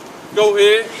 Go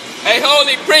ahead. A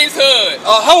holy priesthood.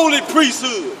 A holy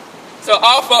priesthood. To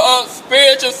offer up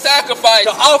spiritual sacrifices.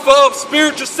 To offer up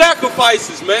spiritual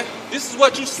sacrifices, man. This is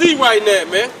what you see right now,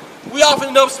 man. We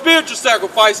offering up spiritual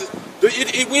sacrifices.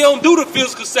 We don't do the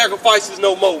physical sacrifices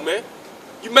no more, man.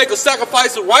 You make a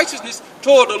sacrifice of righteousness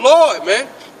toward the Lord, man.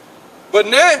 But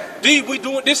now, we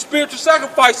doing this spiritual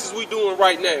sacrifices we doing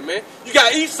right now, man. You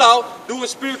got Esau doing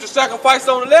spiritual sacrifice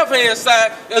on the left hand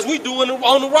side as we doing them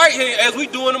on the right hand, as we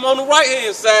doing them on the right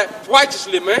hand side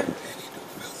righteously, man.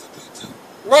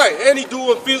 Right, and he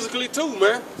doing physically too,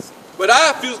 man. But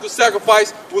our physical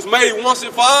sacrifice was made once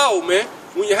and for all, man.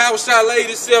 When Yahweh laid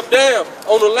himself down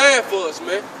on the land for us,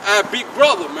 man. Our big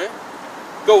brother, man.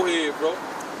 Go ahead, bro.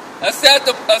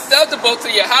 Acceptable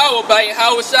to Yahweh by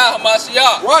Yahweh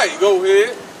HaMashiach. Right, go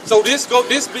ahead. So this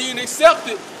being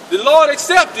accepted, the Lord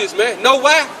accept this, man. Know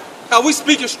why? How we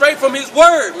speaking straight from his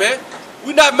word, man.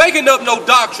 We not making up no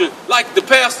doctrine like the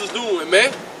pastors doing,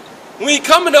 man. We ain't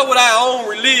coming up with our own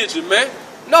religion, man.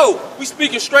 No, we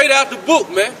speaking straight out the book,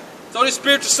 man. So this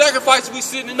spiritual sacrifice we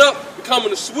sitting up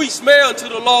becoming a sweet smell to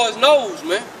the Lord's nose,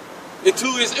 man. Into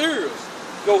his ears.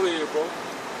 Go ahead, bro.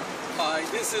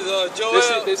 Alright, this is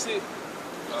Joel. That's it.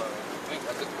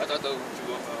 I thought that was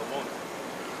what you wanted.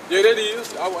 Yeah, that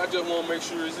is. I just want to make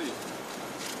sure it's it.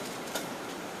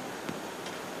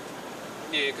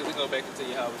 Yeah, because we go back into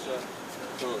Yahweh Shah.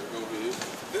 Go ahead.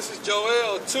 This is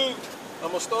Joel 2. I'm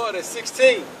going to start at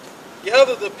 16.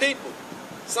 Gather the people.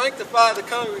 Sanctify the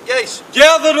congregation.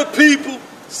 Gather the people,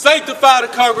 sanctify the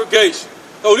congregation.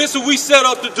 So this is what we set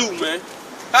up to do, man.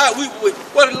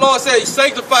 What did the Lord say?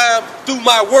 Sanctify them through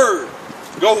my word.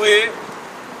 Go ahead.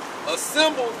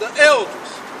 Assemble the elders.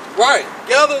 Right.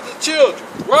 Gather the children.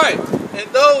 Right. And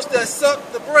those that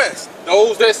suck the breast.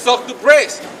 Those that suck the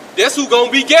breast. That's who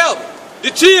gonna be gathered.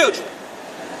 The children.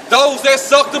 Those that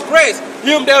suck the breast.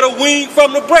 Him that are weaned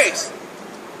from the breast.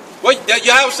 Well,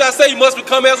 Yahweh shall say you must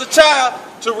become as a child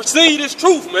to receive this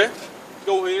truth, man.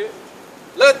 Go ahead.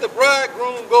 Let the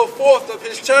bridegroom go forth of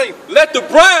his chamber. Let the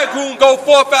bridegroom go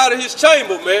forth out of his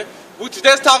chamber, man.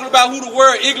 That's talking about who the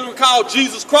word ignorant called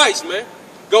Jesus Christ, man.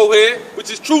 Go ahead. Which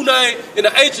his true name in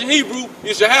the ancient Hebrew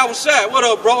is Yahweh Shai. What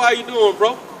up, bro? How you doing,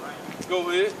 bro? Go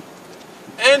ahead.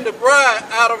 And the bride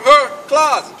out of her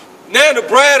closet. Now the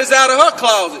bride is out of her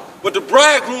closet. But the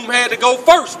bridegroom had to go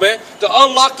first, man, to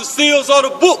unlock the seals of the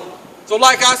book. So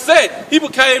like I said, he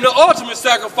became the ultimate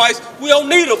sacrifice. We don't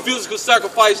need a physical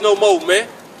sacrifice no more, man.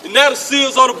 And now the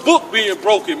seals of the book being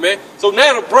broken, man. So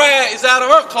now the bride is out of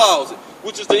her closet,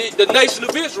 which is the nation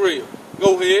of Israel.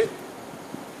 Go ahead.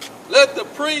 Let the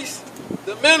priests,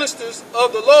 the ministers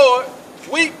of the Lord,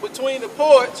 weep between the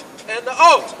porch and the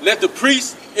altar. Let the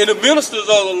priests and the ministers of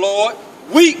the Lord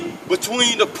weep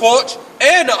between the porch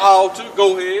and the altar.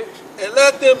 Go ahead. And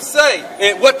let them say.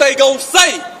 And what they gonna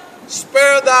say?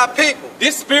 Spare thy people.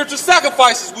 This spiritual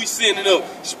sacrifices we sending up.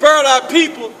 Spare thy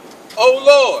people. O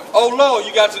Lord. Oh Lord,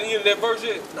 you got to the end of that verse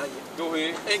yet? Not yet. Go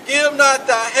ahead. And give not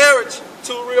thy heritage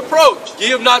to reproach.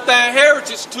 Give not thy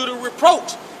heritage to the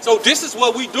reproach. So this is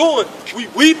what we doing. We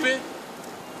weeping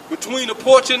between the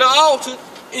porch and the altar.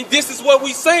 And this is what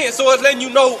we saying. So it's letting you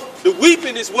know the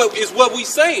weeping is what we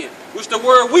saying. Which the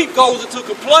word weep goes into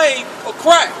complain or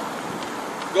cry.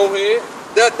 Go ahead.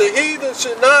 That the heathen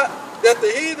should not, that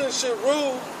the heathen should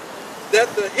rule,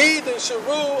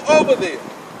 over them.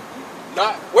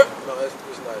 Not No, it's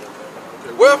not in there.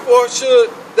 Okay. Wherefore should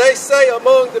they say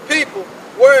among the people,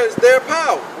 where is their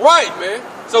power? right, man.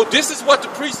 So this is what the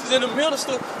priests and the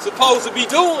minister supposed to be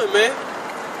doing, man.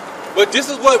 But this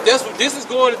is this is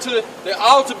going into the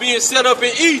altar being set up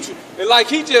in Egypt. And like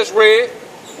he just read,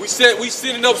 we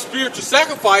setting up spiritual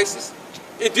sacrifices.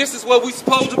 And this is what we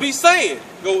supposed to be saying.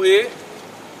 Go ahead.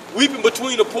 Weeping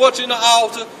between the porch and the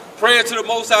altar, praying to the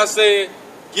Most High, saying,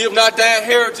 give not thy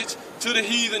heritage to the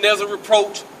heathen as a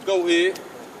reproach. Go ahead.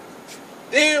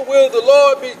 Then will the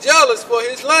Lord be jealous for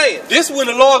his land. This when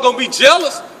the Lord gonna be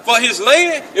jealous for his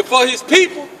land and for his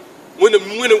people. When the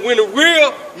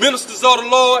real ministers of the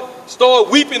Lord start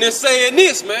weeping and saying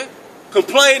this, man,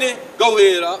 complaining, go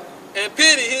ahead, up. And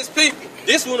pity his people.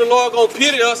 This when the Lord gonna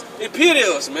pity us and pity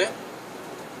us, man.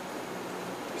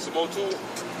 Some more to it.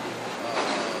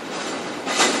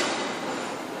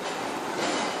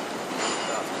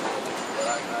 But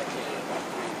I can't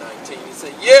read 19. He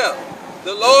said, yeah,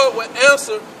 the Lord will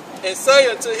answer and say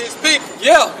unto his people.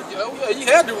 Yeah, you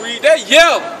had to read that.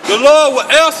 Yeah, the Lord will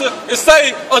answer and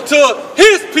say unto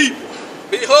his people.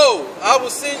 Behold, I will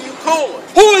send you corn.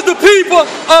 Who is the people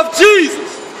of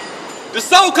Jesus? The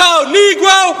so-called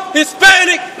Negro,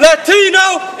 Hispanic,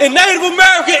 Latino, and Native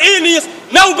American Indians,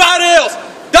 nobody else.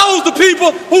 Those the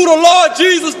people who the Lord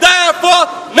Jesus died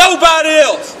for, nobody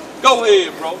else. Go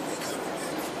ahead, bro.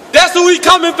 That's who he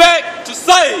coming back to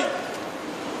save.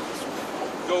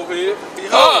 Go ahead.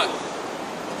 Behold,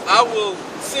 I will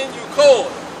send you corn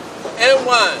and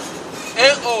wine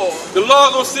and oil. The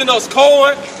Lord gonna send us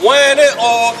corn, wine, and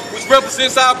oil, which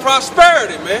represents our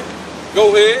prosperity, man.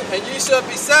 Go ahead. And ye shall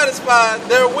be satisfied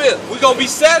therewith. We're gonna be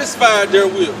satisfied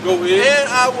therewith. Go ahead. And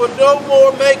I will no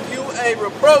more make you a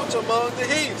reproach among the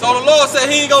heathen. So the Lord said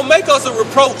he ain't gonna make us a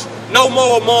reproach no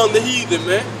more among the heathen,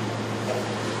 man.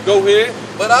 Go ahead.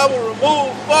 But I will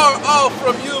remove far off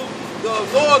from you the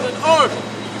northern army.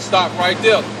 You can stop right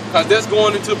there, because that's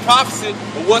going into prophecy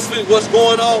of what's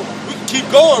going on. We can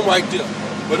keep going right there.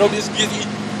 But don't just get it,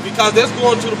 because that's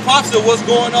going to the prophecy of what's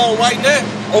going on right now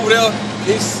over there.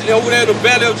 It's over there in the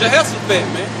valley of Jehoshaphat,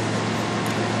 man.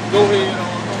 Go ahead.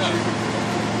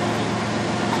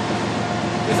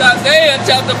 It's Isaiah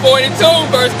chapter 42,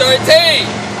 verse 13.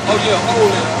 Oh yeah,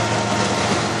 hold it.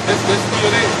 Let's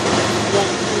feel that.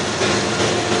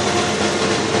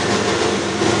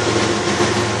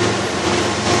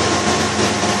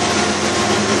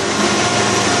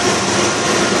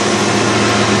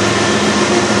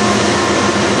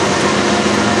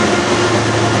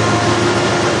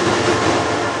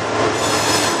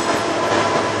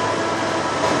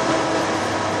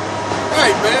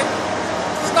 Man,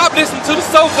 stop listening to the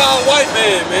so-called white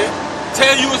man,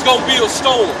 tell you it's gonna be a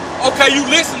storm. Okay, you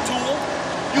listen to him,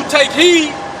 you take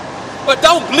heed, but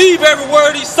don't believe every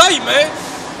word he say, man.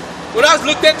 When I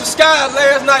looked at the sky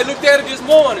last night, looked at it this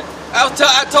morning, I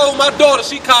told my daughter,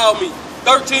 she called me,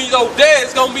 13-year-old, Dad,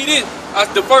 it's gonna be this.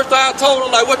 The first thing I told her,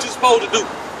 like, what you supposed to do?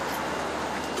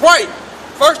 Pray.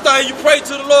 First thing, you pray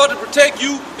to the Lord to protect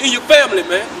you and your family,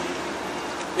 man.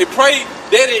 And pray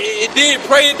that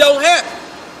it don't happen.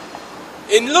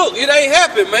 And look, it ain't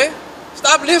happened, man.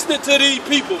 Stop listening to these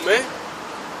people, man.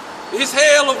 His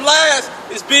hail of lies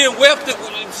is being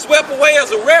swept away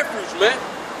as a refuge, man.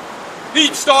 He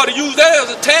started to use that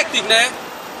as a tactic now.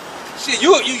 Shit,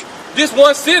 this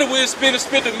one city will spend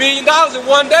 $1 million in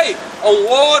one day on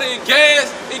water and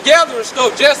gas and gathering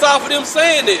stuff just off of them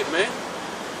saying that, man.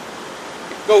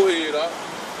 Go ahead, Doc.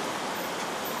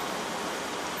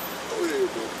 Go ahead,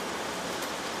 bro.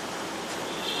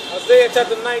 Isaiah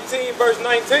chapter 19, verse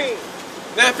 19.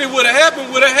 Now, if it would have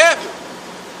happened,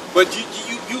 But you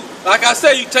like I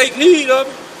say, you take heed of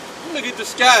it. You look at the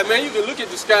sky, man. You can look at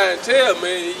the sky and tell,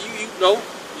 man. You know,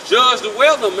 you judge the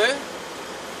weather, man.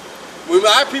 When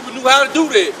our people knew how to do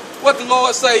that, what the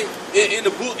Lord say in the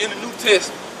book, in the New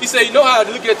Testament, He said, you know how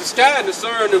to look at the sky and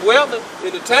discern the weather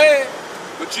and the time,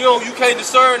 but you can't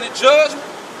discern the judgment.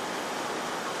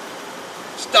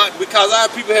 Stop, because our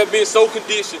people have been so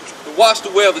conditioned to watch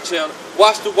the Weather Channel,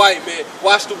 watch the white man,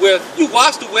 watch the weather. You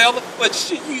watch the weather, but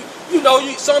you know,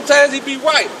 sometimes he be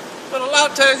right, but a lot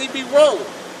of times he be wrong.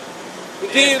 And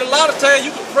then a lot of times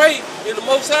you can pray and the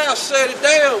Most High shut it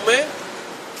down, man.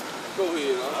 Go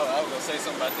ahead. I was going to say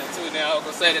something about that too. Now I was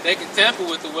going to say that they can tamper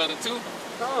with the weather too.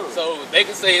 So they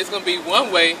can say it's going to be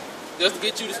one way just to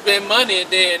get you to spend money,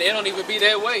 and then it don't even be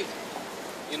that way.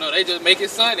 You know, they just make it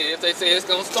sunny if they say it's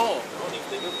going to storm.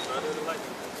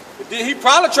 But then he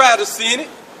probably tried to send it,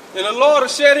 and the Lord will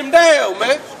shut him down,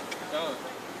 man.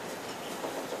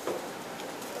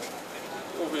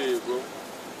 Go ahead, bro.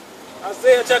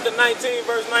 Isaiah chapter 19,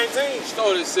 verse 19.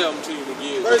 Start at 17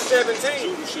 again. Verse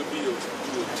 17. Judah shall be a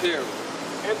terror.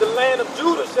 And the land of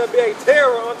Judah shall be a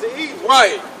terror unto evil.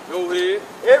 Right. Go ahead.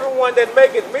 Everyone that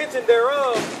maketh mention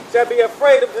thereof shall be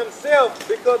afraid of himself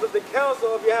because of the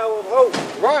counsel of Yahweh of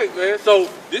hosts. Right, man. So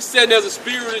this setting as a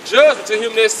spirit of judgment to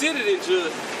him that sitteth in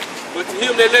judgment. But to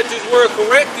him that let this word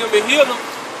correct him and heal him,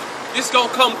 this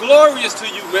gonna come glorious to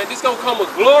you, man. This gonna come a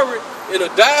glory and a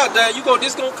diadem.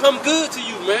 This gonna come good to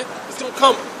you, man. It's gonna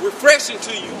come refreshing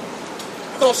to you.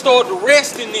 You're gonna start to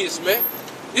rest in this, man.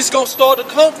 It's gonna start to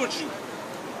comfort you.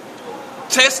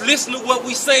 Just listen to what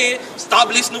we saying. Stop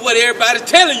listening to what everybody's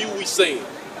telling you we saying.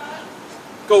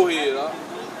 Go ahead, huh?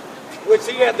 Which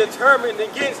he hath determined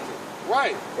against it.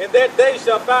 Right. And that day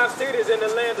shall 5 cities in the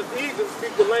land of Egypt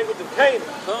speak the language of Canaan.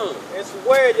 And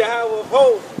swear Yahweh of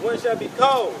hosts, one shall be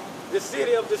called the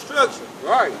city of destruction.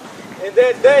 Right. And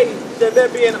that day shall there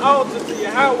be an altar to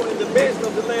Yahweh in the midst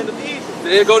of the land of Egypt.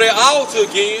 There go that altar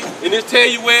again, and it tell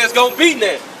you where it's gonna be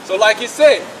now. So like it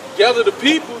said, gather the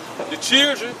people, the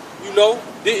children. You know,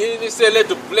 it said let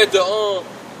the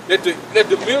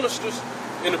ministers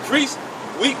and the priests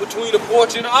weep between the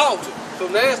porch and the altar. So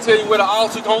now it's telling you where the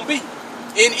altar gonna be.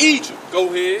 In Egypt. Go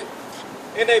ahead.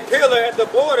 And a pillar at the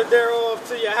border thereof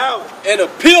to Yahweh. And a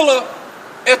pillar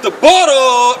at the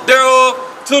border thereof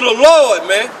to the Lord,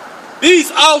 man.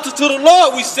 These altars to the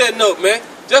Lord we setting up, man.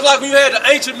 Just like when you had the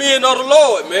ancient men of the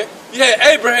Lord, man. You had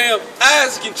Abraham,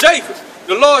 Isaac, and Jacob.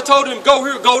 The Lord told them, go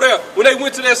here, go there. When they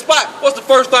went to that spot, what's the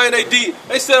first thing they did?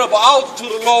 They set up an altar to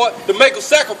the Lord to make a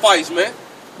sacrifice, man.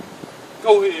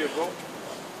 Go ahead, bro.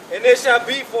 And it shall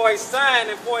be for a sign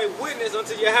and for a witness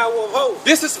unto Yahweh of hosts.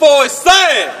 This is for a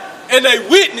sign and a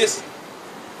witness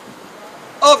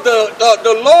of the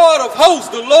Lord of hosts,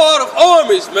 the Lord of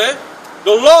armies, man.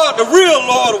 The real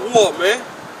Lord of war, man.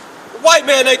 The white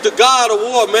man ain't the God of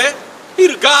war, man. He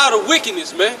the God of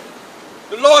wickedness, man.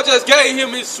 The Lord just gave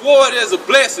him his sword as a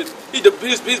blessing.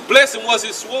 His blessing was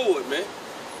his sword, man.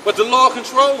 But the Lord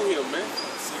controlled him, man.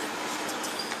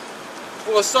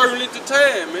 For a certain length of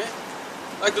time, man.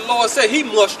 Like the Lord said, he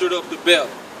mustered up the battle.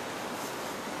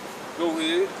 Go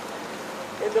ahead.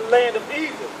 In the land of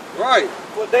Egypt. Right.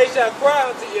 For they shall cry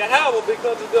unto Yahweh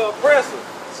because of the oppressor.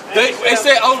 They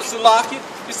said, on Salaki,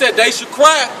 he said they should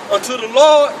cry unto the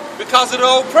Lord because of the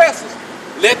oppressors.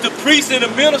 Let the priests and the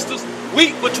ministers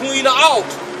weep between the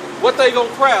altars. What they gonna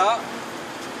cry out?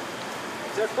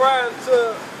 Shall cry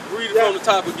unto. Read it from the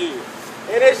top again.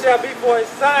 And it shall be for a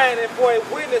sign and for a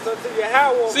witness unto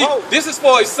Yahweh of hosts. This is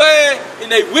for a sign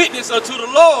and a witness unto the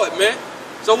Lord, man.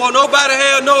 So won't nobody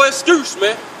have no excuse,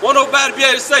 man. Won't nobody be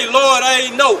able to say, Lord, I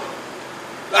ain't know,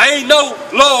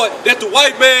 Lord, that the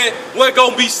white man wasn't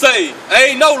going to be saved.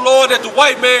 I ain't know, Lord, that the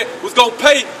white man was going to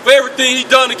pay for everything he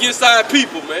done against our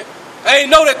people, man. I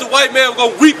ain't know that the white man was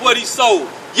going to reap what he sowed.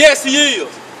 Yes, he is.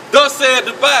 Thus said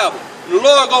the Bible. And the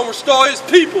Lord going to restore his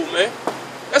people, man.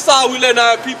 That's all we letting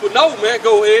our people know, man.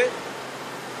 Go ahead.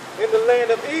 In the land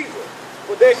of Egypt.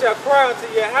 For they shall cry unto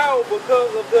Yahweh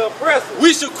because of the oppressor.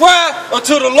 We should cry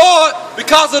unto the Lord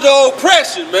because of the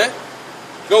oppression, man.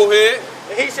 Go ahead.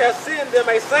 And he shall send them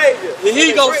a savior. And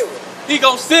he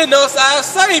gonna send us our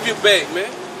savior back, man.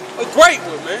 A great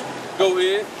one, man. Go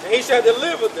ahead. And he shall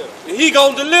deliver them. And he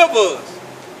gonna deliver us.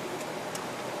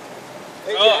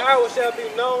 And Yahweh shall be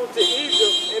known to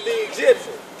Egypt and the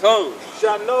Egyptians. Come.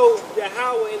 Shall know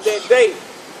Yahweh in that day.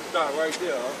 Stop right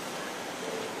there, huh?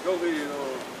 Go ahead, go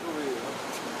ahead.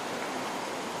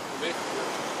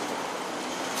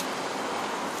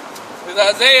 It's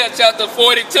Isaiah chapter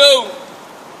 42,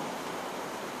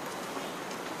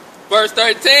 verse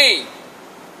 13.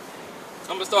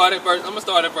 I'm gonna start at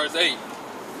verse 8.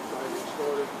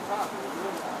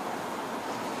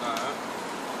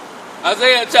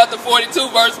 Isaiah chapter 42,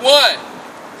 verse 1.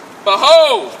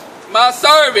 Behold, my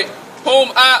servant,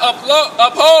 whom I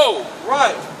uphold.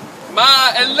 Right.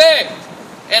 My elect,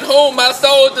 in whom my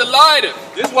soul delighteth.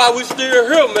 This is why we still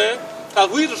here, man. Because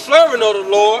we the servant of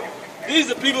the Lord. These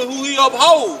are people who he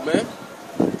uphold, man.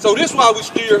 So this is why we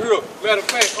still here. Matter of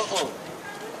fact,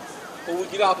 when we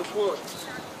get out the point,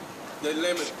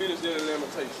 finish their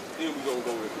lamentation. Then we gonna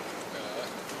go with it.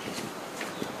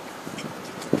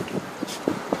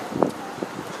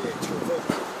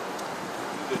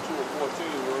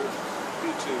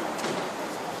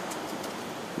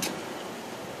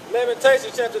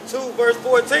 Lamentations chapter 2, verse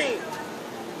 14.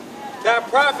 Thy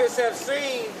prophets have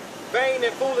seen vain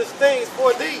and foolish things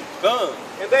for thee,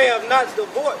 and they have not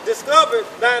discovered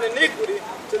thine iniquity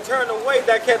to turn away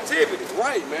thy captivity.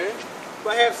 Right, man.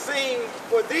 But have seen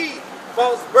for thee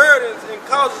false burdens and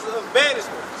causes of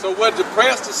banishment. So what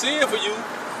depressed to sin for you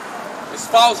is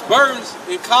false burdens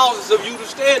and causes of you to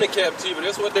stand in captivity.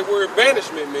 That's what that word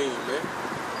banishment means, man.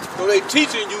 So they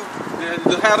teaching you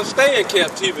how to stay in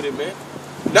captivity, man.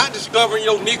 Not discovering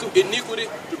your iniquity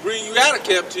to bring you out of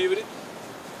captivity.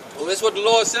 Well, that's what the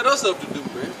Lord set us up to do,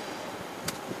 man.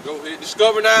 Go ahead.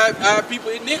 Discovering our people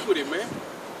iniquity, man.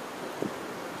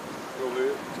 Go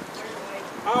ahead.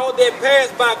 All that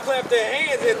pass by clap their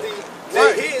hands at thee,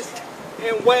 they hiss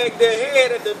and wag their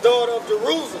head at the daughter of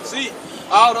Jerusalem. See,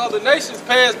 all the other nations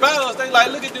pass by us, they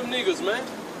like, look at them niggas, man.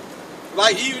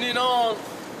 Like even in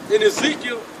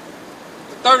Ezekiel,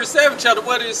 the 37th chapter,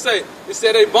 what did it say? It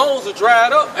said their bones are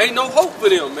dried up. Ain't no hope for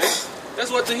them, man. That's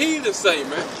what the heathens say,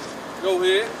 man. Go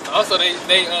ahead. Also, they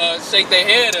shake their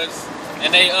head at us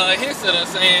and they hiss at us,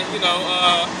 saying, basically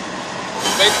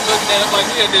looking at us like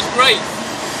we're a disgrace.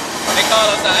 They call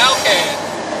us an outcast.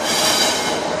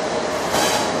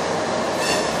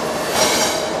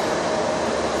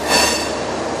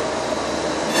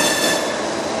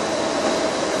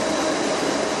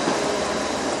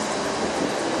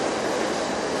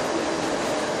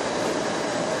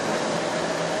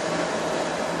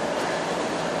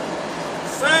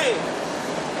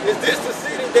 Is this the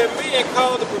city that men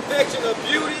call the perfection of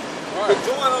beauty, the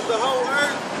joy of the whole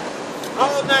earth?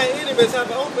 All thine enemies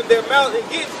have opened their mouth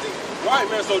against thee. Right,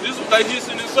 man. So this is what they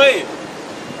hissing and saying.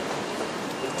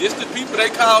 This the people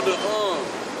they call the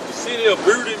city of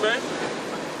beauty, man.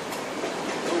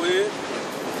 Go ahead.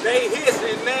 They hiss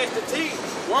and gnash the teeth.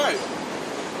 Right.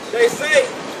 They say,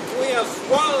 we have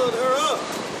swallowed her up.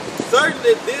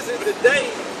 Certainly this is the day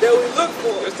that we look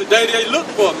for. That's the day they look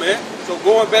for, man. So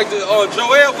going back to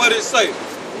Joel, what did it say?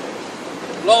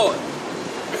 Lord,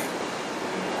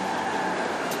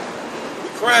 we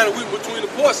crying and weeping between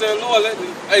the porch saying, Lord,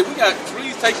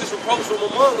 please take this reproach from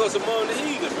among us, among the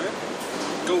heathen, man.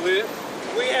 Go ahead.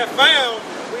 We have found,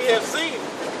 we have seen it.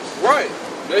 Right.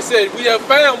 They said, we have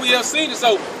found, we have seen it.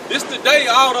 So this the day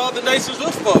all the other nations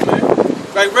look for, man.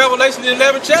 Like Revelation the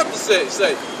 11th chapter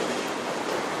say.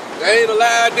 They ain't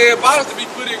allowed their bodies to be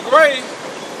put in grave.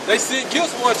 They sent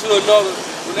gifts one to another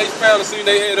when they found and seen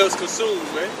they had us consumed,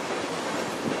 man.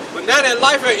 But now that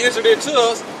life had entered into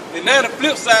us, and now the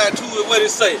flip side to it, what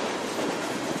it say?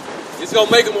 It's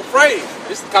gonna make them afraid.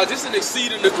 It's because this is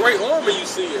exceeding the great army you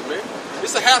see it, man.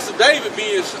 It's a house of David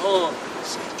being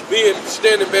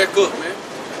standing back up, man.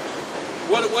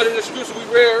 What in the scripture we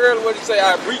read earlier, what did he say?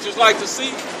 Our breaches like to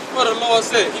see. What the Lord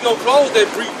said, he gonna close that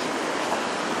breach.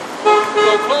 He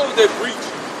gonna close that breach.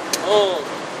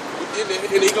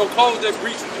 And he gonna close that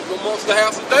breach amongst the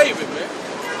house of David, man.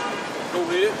 Go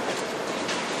ahead.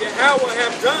 Yahweh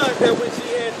have done that which he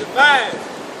had devised.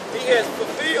 He has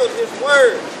fulfilled his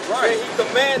word that he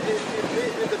commanded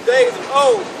in the days of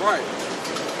old. Right.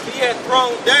 He has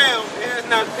thrown down and has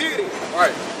not pitied.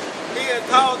 Right. He has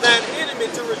caused thine enemy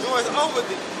to rejoice over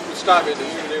thee. Stop at the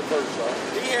end of that verse, y'all.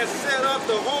 He has set up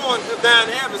the horns of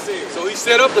thine adversary. So he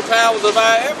set up the powers of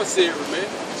our adversary, man.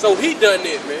 So he done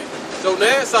that, man. So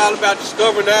now it's all about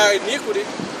discovering our iniquity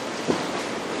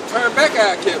and turn back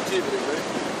our captivity, man.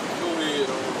 Go ahead.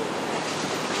 Go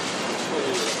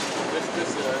ahead.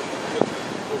 That's it. Go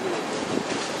ahead.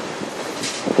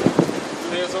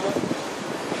 You hear something?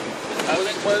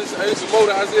 There's some more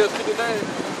to Isaiah 59.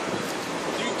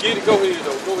 You can get it. Go ahead,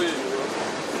 though. Go ahead, bro.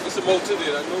 There's some more to that.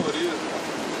 I know it is.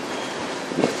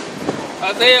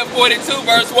 Isaiah 42,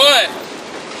 verse 1.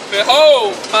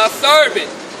 Behold, my servant,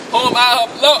 whom I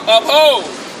uphold,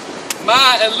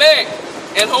 my elect,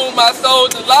 in whom my soul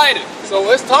delighted.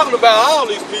 So it's talking about all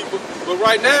these people, but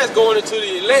right now it's going into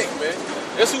the elect, man.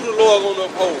 That's who the Lord going to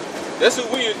uphold. That's who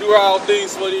we endure all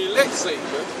things for the elect's sake,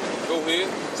 man. Go ahead.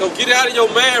 So get out of your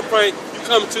mind frame. You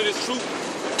come to this truth.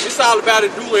 It's all about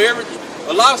enduring everything.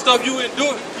 A lot of stuff you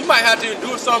endure, you might have to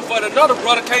endure something for another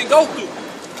brother can't go through.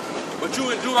 But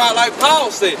you endure out like Paul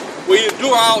said. We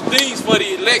endure all things for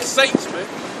the elect saints, man.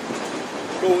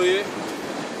 Go ahead.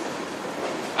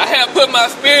 I have put my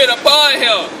spirit upon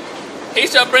him. He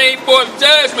shall bring forth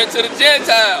judgment to the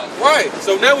Gentiles. Right.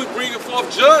 So now we bringing forth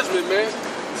judgment, man,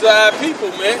 to our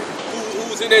people, man,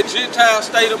 who's in that Gentile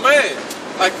state of mind.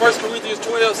 Like 1 Corinthians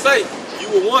 12 say, you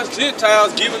were once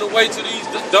Gentiles given away to these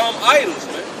dumb idols,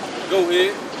 man. Go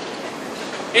ahead.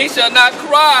 He shall not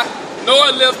cry,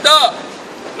 nor lift up,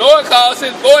 nor cause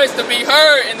his voice to be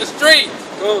heard in the streets.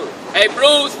 A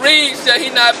bruised reed shall he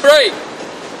not break,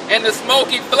 and the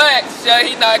smoky flax shall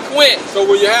he not quench. So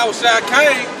when Yahushua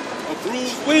came, a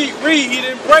bruised reed he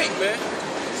didn't break, man.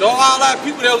 So all our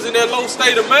people that was in that low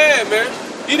state of mind, man,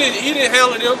 he didn't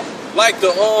handle them like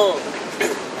the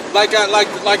like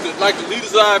the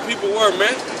leaders of our people were,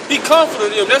 man. He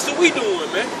comforted them. That's what we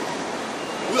doing, man.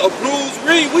 A bruised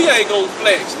reed, we ain't gonna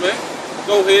flex, man.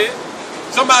 Go ahead.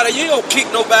 Somebody, you ain't gonna kick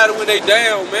nobody when they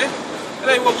down, man.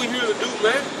 That ain't what we here to do,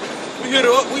 man. We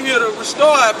here to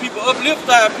restore our people, uplift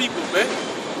our people, man.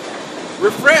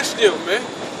 Refresh them, man.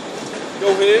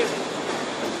 Go ahead.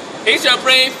 He shall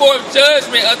bring forth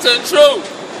judgment unto the truth.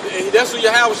 And that's what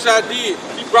Yahushua did.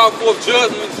 He brought forth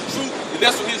judgment into truth, and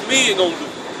that's what his men gonna do.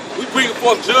 We bring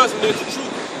forth judgment into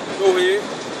truth. Go ahead.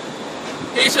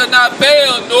 He shall not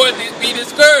fail nor be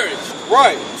discouraged.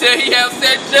 Right. Till he have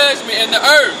set judgment in the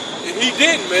earth. And he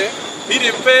didn't, man. He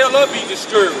didn't fail or be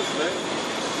discouraged, man.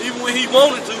 Even when he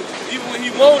wanted to,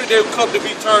 their cup to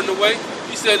be turned away,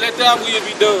 he said, let thy will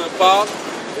be done, Father.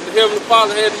 And the Heavenly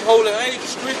Father had them holy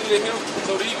angels strengthening him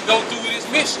so that he could go through with his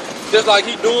mission. Just like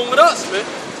he doing with us, man.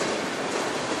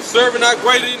 Serving not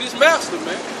greater than his master,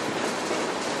 man.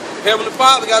 The Heavenly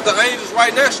Father got the angels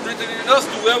right now strengthening us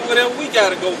through whatever we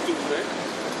got to go through, man.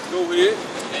 Go ahead.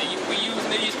 And we use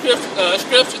these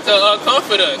scriptures to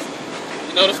comfort us.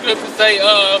 You know, the scriptures say,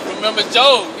 remember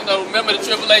Job. You know, remember the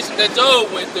tribulation that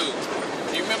Job went through.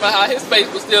 You remember how his faith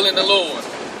was still in the Lord.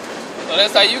 So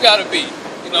that's how you got to be.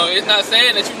 You know, it's not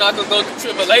saying that you're not going to go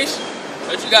through tribulation,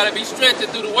 but you got to be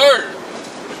strengthened through the word.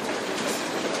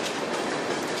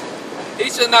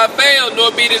 He shall not fail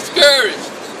nor be discouraged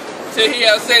till he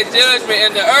have set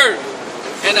judgment in the earth,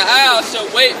 and the isles shall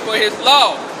wait for his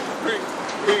law.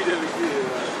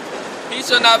 He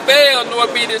shall not fail nor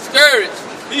be discouraged.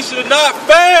 He should not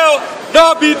fail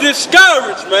nor be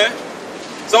discouraged, man.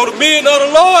 So the men of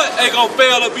the Lord ain't gonna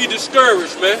fail or be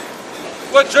discouraged, man.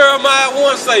 What Jeremiah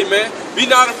 1 say, man? Be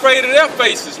not afraid of their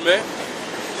faces, man.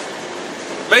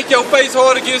 Make your face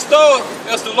hard against those,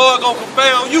 else the Lord gonna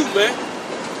confound you, man.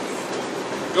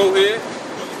 Go ahead.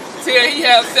 Till he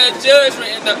have set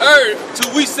judgment in the earth.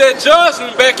 Till we set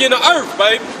judgment back in the earth,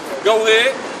 baby. Go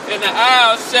ahead. And the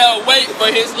isles shall wait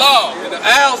for his law. And the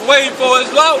isles waiting for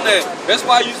his law now. That's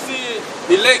why you see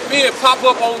elect men pop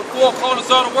up on the four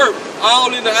corners of the earth.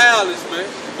 All in the islands, man.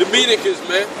 Dominicans,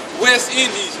 man. West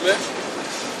Indies, man.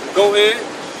 Go ahead.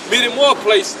 Many more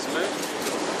places, man.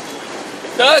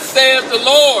 Thus saith the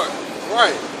Lord.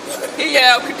 Right. He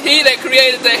that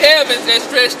created the heavens and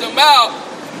stretched them out.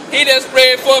 He that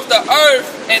spread forth the earth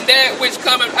and that which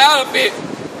cometh out of it.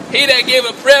 He that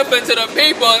giveth breath unto the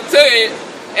people unto it,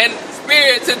 and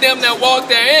spirit to them that walk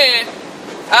therein.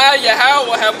 I,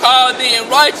 Yahweh, have called thee in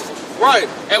righteousness. Right.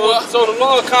 And so the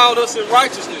Lord called us in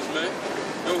righteousness, man.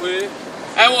 Go ahead.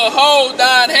 And will hold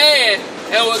thine hand,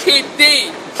 and will keep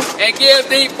thee, and give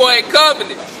thee for a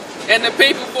covenant, and the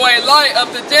people for a light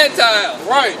of the Gentiles.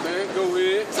 Right, man. Go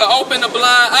ahead. To open the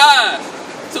blind eyes,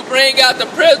 to bring out the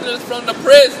prisoners from the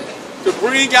prison. To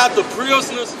bring out the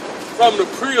prisoners from the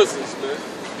prisons, man.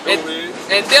 Go ahead.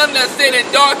 And them that sit in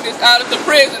darkness out of the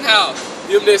prison house.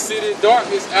 Them that sit in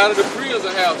darkness out of the prison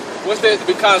house. What's that?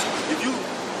 Because if you,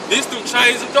 this them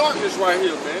chains of darkness right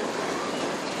here, man.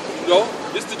 You know,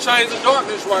 this the chains of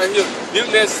darkness right here. Them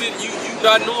that sit, you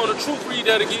not knowing the truth, read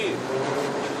that again.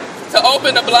 To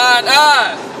open the blind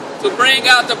eyes, to bring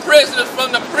out the prisoners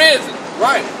from the prison.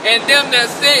 Right. And them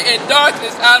that sit in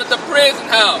darkness out of the prison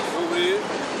house. Go ahead.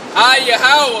 I,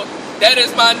 Yahweh, that is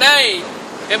my name.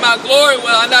 And my glory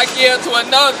will I not give to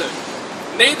another,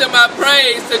 neither my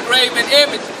praise to graven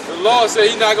images. The Lord said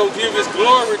he's not going to give his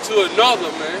glory to another,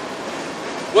 man.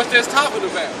 What's that talking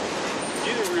about?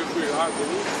 Get it real quick. All right, we'll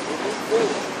move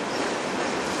forward.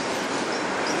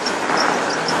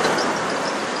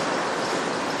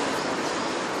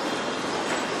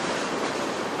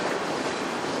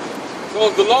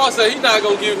 So if the Lord said he's not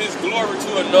going to give his glory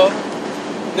to another,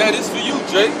 that is for you,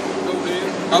 Jake. Go ahead.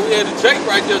 Now we had the Jake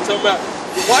right there talking about,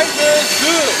 the white man's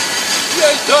good. He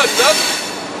ain't done nothing.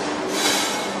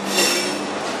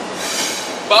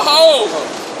 Behold.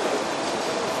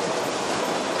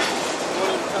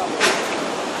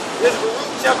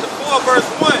 It's chapter 4, verse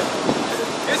 1.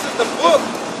 This is the book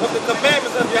of the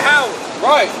commandments of Yahweh.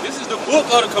 Right. This is the book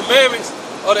of the commandments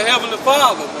of the Heavenly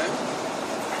Father, man.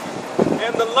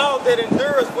 And the law that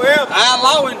endures forever. Our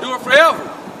law endure forever.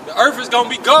 The earth is going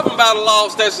to be governed by the law,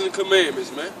 statutes, and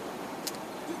commandments, man.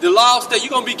 The law that you're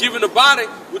going to be given the body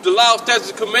with the law, statutes,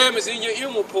 and commandments in your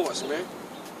inward parts, man.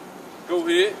 Go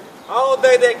ahead. All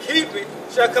they that keep it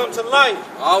shall come to life.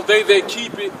 All they that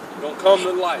keep it gonna come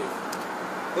to life.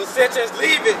 But such as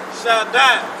leave it shall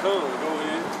die. Come, go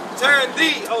ahead. Turn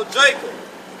thee, O Jacob,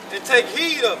 and take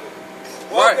heed of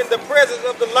it. Walk Right. in the presence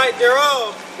of the light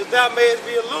thereof, that thou mayest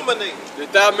be illuminated.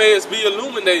 That thou mayest be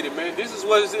illuminated, man. This is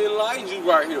what is enlightened you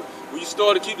right here. When you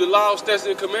start to keep the law, statutes,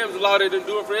 and commandments, the law that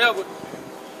endure forever,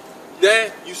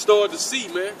 then you start to see,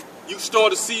 man. You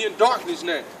start to see in darkness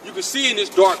now. You can see in this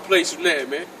dark place now,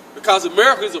 man. Because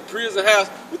America is a prison house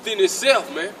within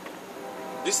itself, man.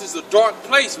 This is a dark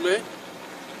place, man.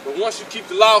 But once you keep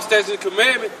the law, statutes, and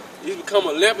commandments, it become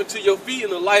a lamp unto your feet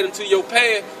and a light unto your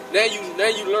path. Now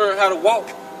you learn how to walk.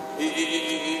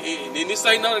 And this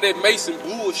ain't none of that Mason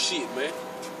bullshit, man.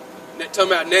 That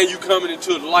talking about now you coming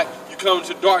into the light. You coming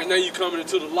into dark, now you coming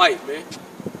into the light, man.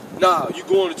 Nah, you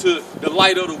going into the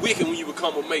light of the wicked when you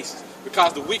become a Mason.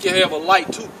 Because the wicked have a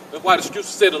light too. That's why the scripture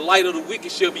said the light of the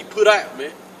wicked shall be put out,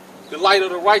 man. The light of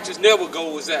the righteous never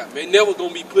goes out, man. Never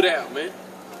gonna be put out, man.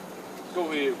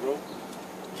 Go ahead, bro.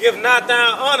 Give not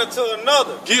thine honor to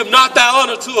another, Give not thy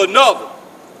honor to another.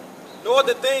 nor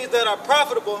the things that are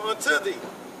profitable unto thee,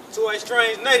 to a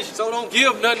strange nation. So don't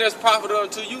give nothing that's profitable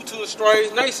unto you to a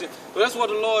strange nation. So that's what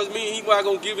the Lord means. He's not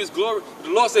gonna give his glory. The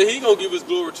Lord said he gonna give his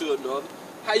glory to another.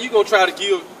 How you gonna try to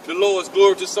give the Lord's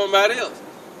glory to somebody else?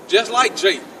 Just like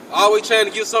Jake. Always trying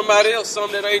to give somebody else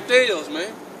something that ain't theirs,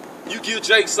 man. You give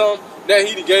Jake something, now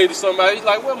he done gave to somebody. He's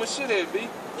like, where my shit at, B? You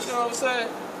know what I'm saying?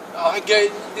 Oh,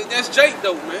 that's Jake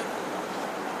though, man.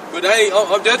 But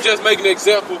I'm just making an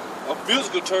example of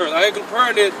physical terms. I ain't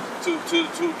comparing that to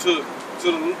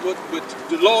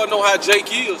the Lord know how Jake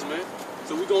is, man.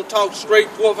 So we're gonna talk straight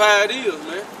forth how it is,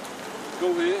 man.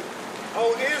 Go ahead.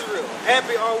 O Israel,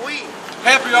 happy are we.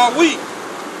 Happy are we.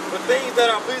 The things that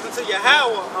are pleasing to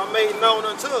Yahweh are made known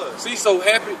unto us. See, so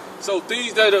happy. So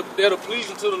things that are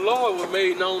pleasing to the Lord were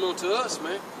made known unto us,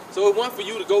 man. So it wasn't for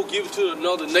you to go give it to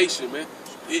another nation, man.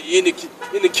 In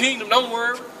the kingdom, don't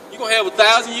worry. You're going to have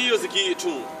 1,000 years to give it to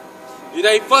him. It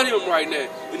ain't for him right now.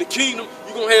 In the kingdom,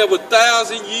 you're going to have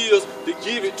 1,000 years to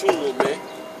give it to him, man.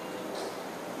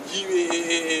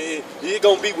 You're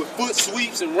going to be with foot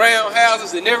sweeps and round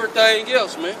houses and everything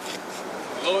else, man.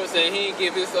 The Lord said he didn't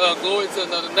give his glory to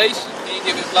another nation. He didn't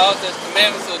give his laws and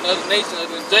commandments to another nation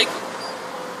other than Jacob.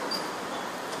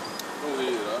 Go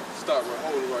ahead, stop right,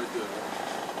 hold it right there.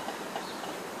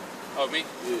 Oh, me?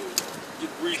 Yeah.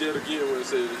 Read that again where it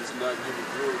says he's not giving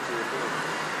glory to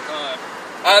another.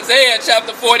 Isaiah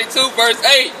chapter 42, verse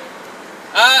 8.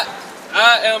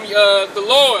 I am the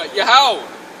Lord, Yahweh.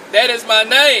 That is my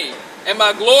name. And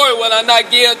my glory will I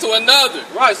not give to another.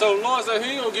 Right, so the Lord said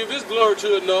he ain't gonna give his glory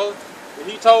to another. And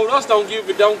he told us don't give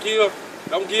his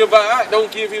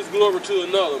glory to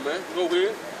another, man. Go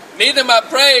ahead. Neither my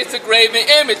praise to graven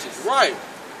images. Right.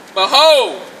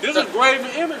 Behold, This is a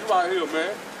graven image right here,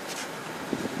 man.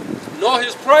 Nor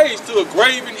his praise to a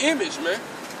graven image, man.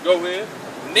 Go ahead.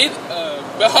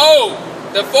 behold,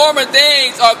 the former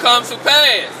things are come to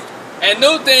pass, and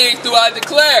new things do I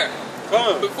declare.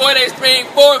 Come. Before they spring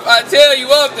forth, I tell you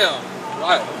of them.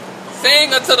 Right.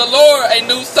 Sing unto the Lord a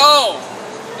new song,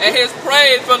 and his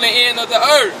praise from the end of the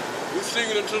earth. We're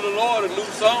singing unto the Lord a new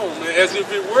song, man, as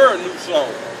if it were a new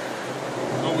song.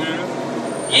 Go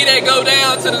ahead. Ye that go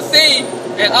down to the sea,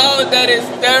 and all that is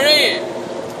therein,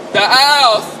 the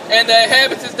isles and the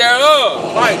inhabitants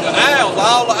thereof. Right, the isles,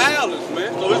 all the islands,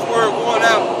 man. So this word going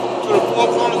out to the four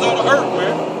corners of the earth,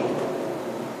 man.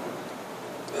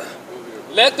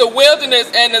 Let the wilderness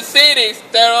and the cities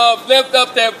thereof lift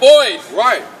up their voice.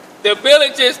 Right. The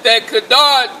villages that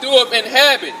Kedar doeth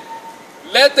inhabit.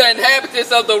 Let the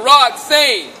inhabitants of the rock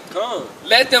sing. Come.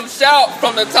 Let them shout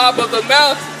from the top of the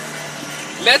mountains.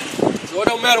 So it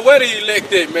don't matter where they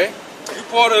elect at, man. You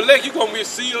part of the elect, you're going to be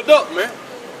sealed up, man.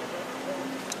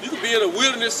 You could be in the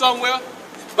wilderness somewhere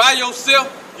by yourself.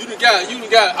 You done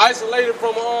got isolated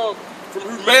from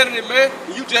humanity, man.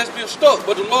 And you just been stuck.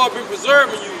 But the Lord been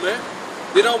preserving you, man.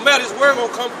 It don't matter. His word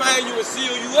gonna come find you and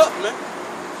seal you up, man.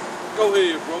 Go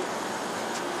ahead, bro.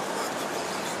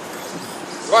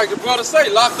 Right, the brother say,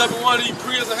 locked up in one of these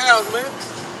prison houses, man.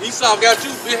 Esau had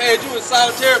you in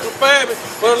solitary confinement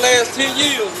for the last 10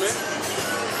 years, man.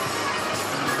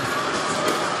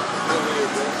 Go ahead,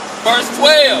 bro. Verse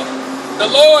 12. The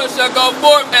Lord shall go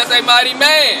forth as a mighty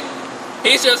man,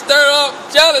 He shall stir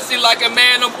up jealousy like a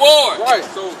man of war. Right,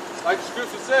 so like the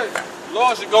scripture said, the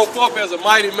Lord should go forth as a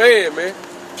mighty man, man.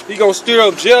 He gonna stir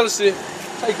up jealousy.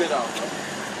 Take that out, bro.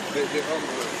 Let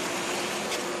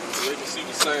them see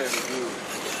the sign is good.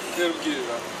 Let them get it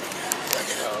out.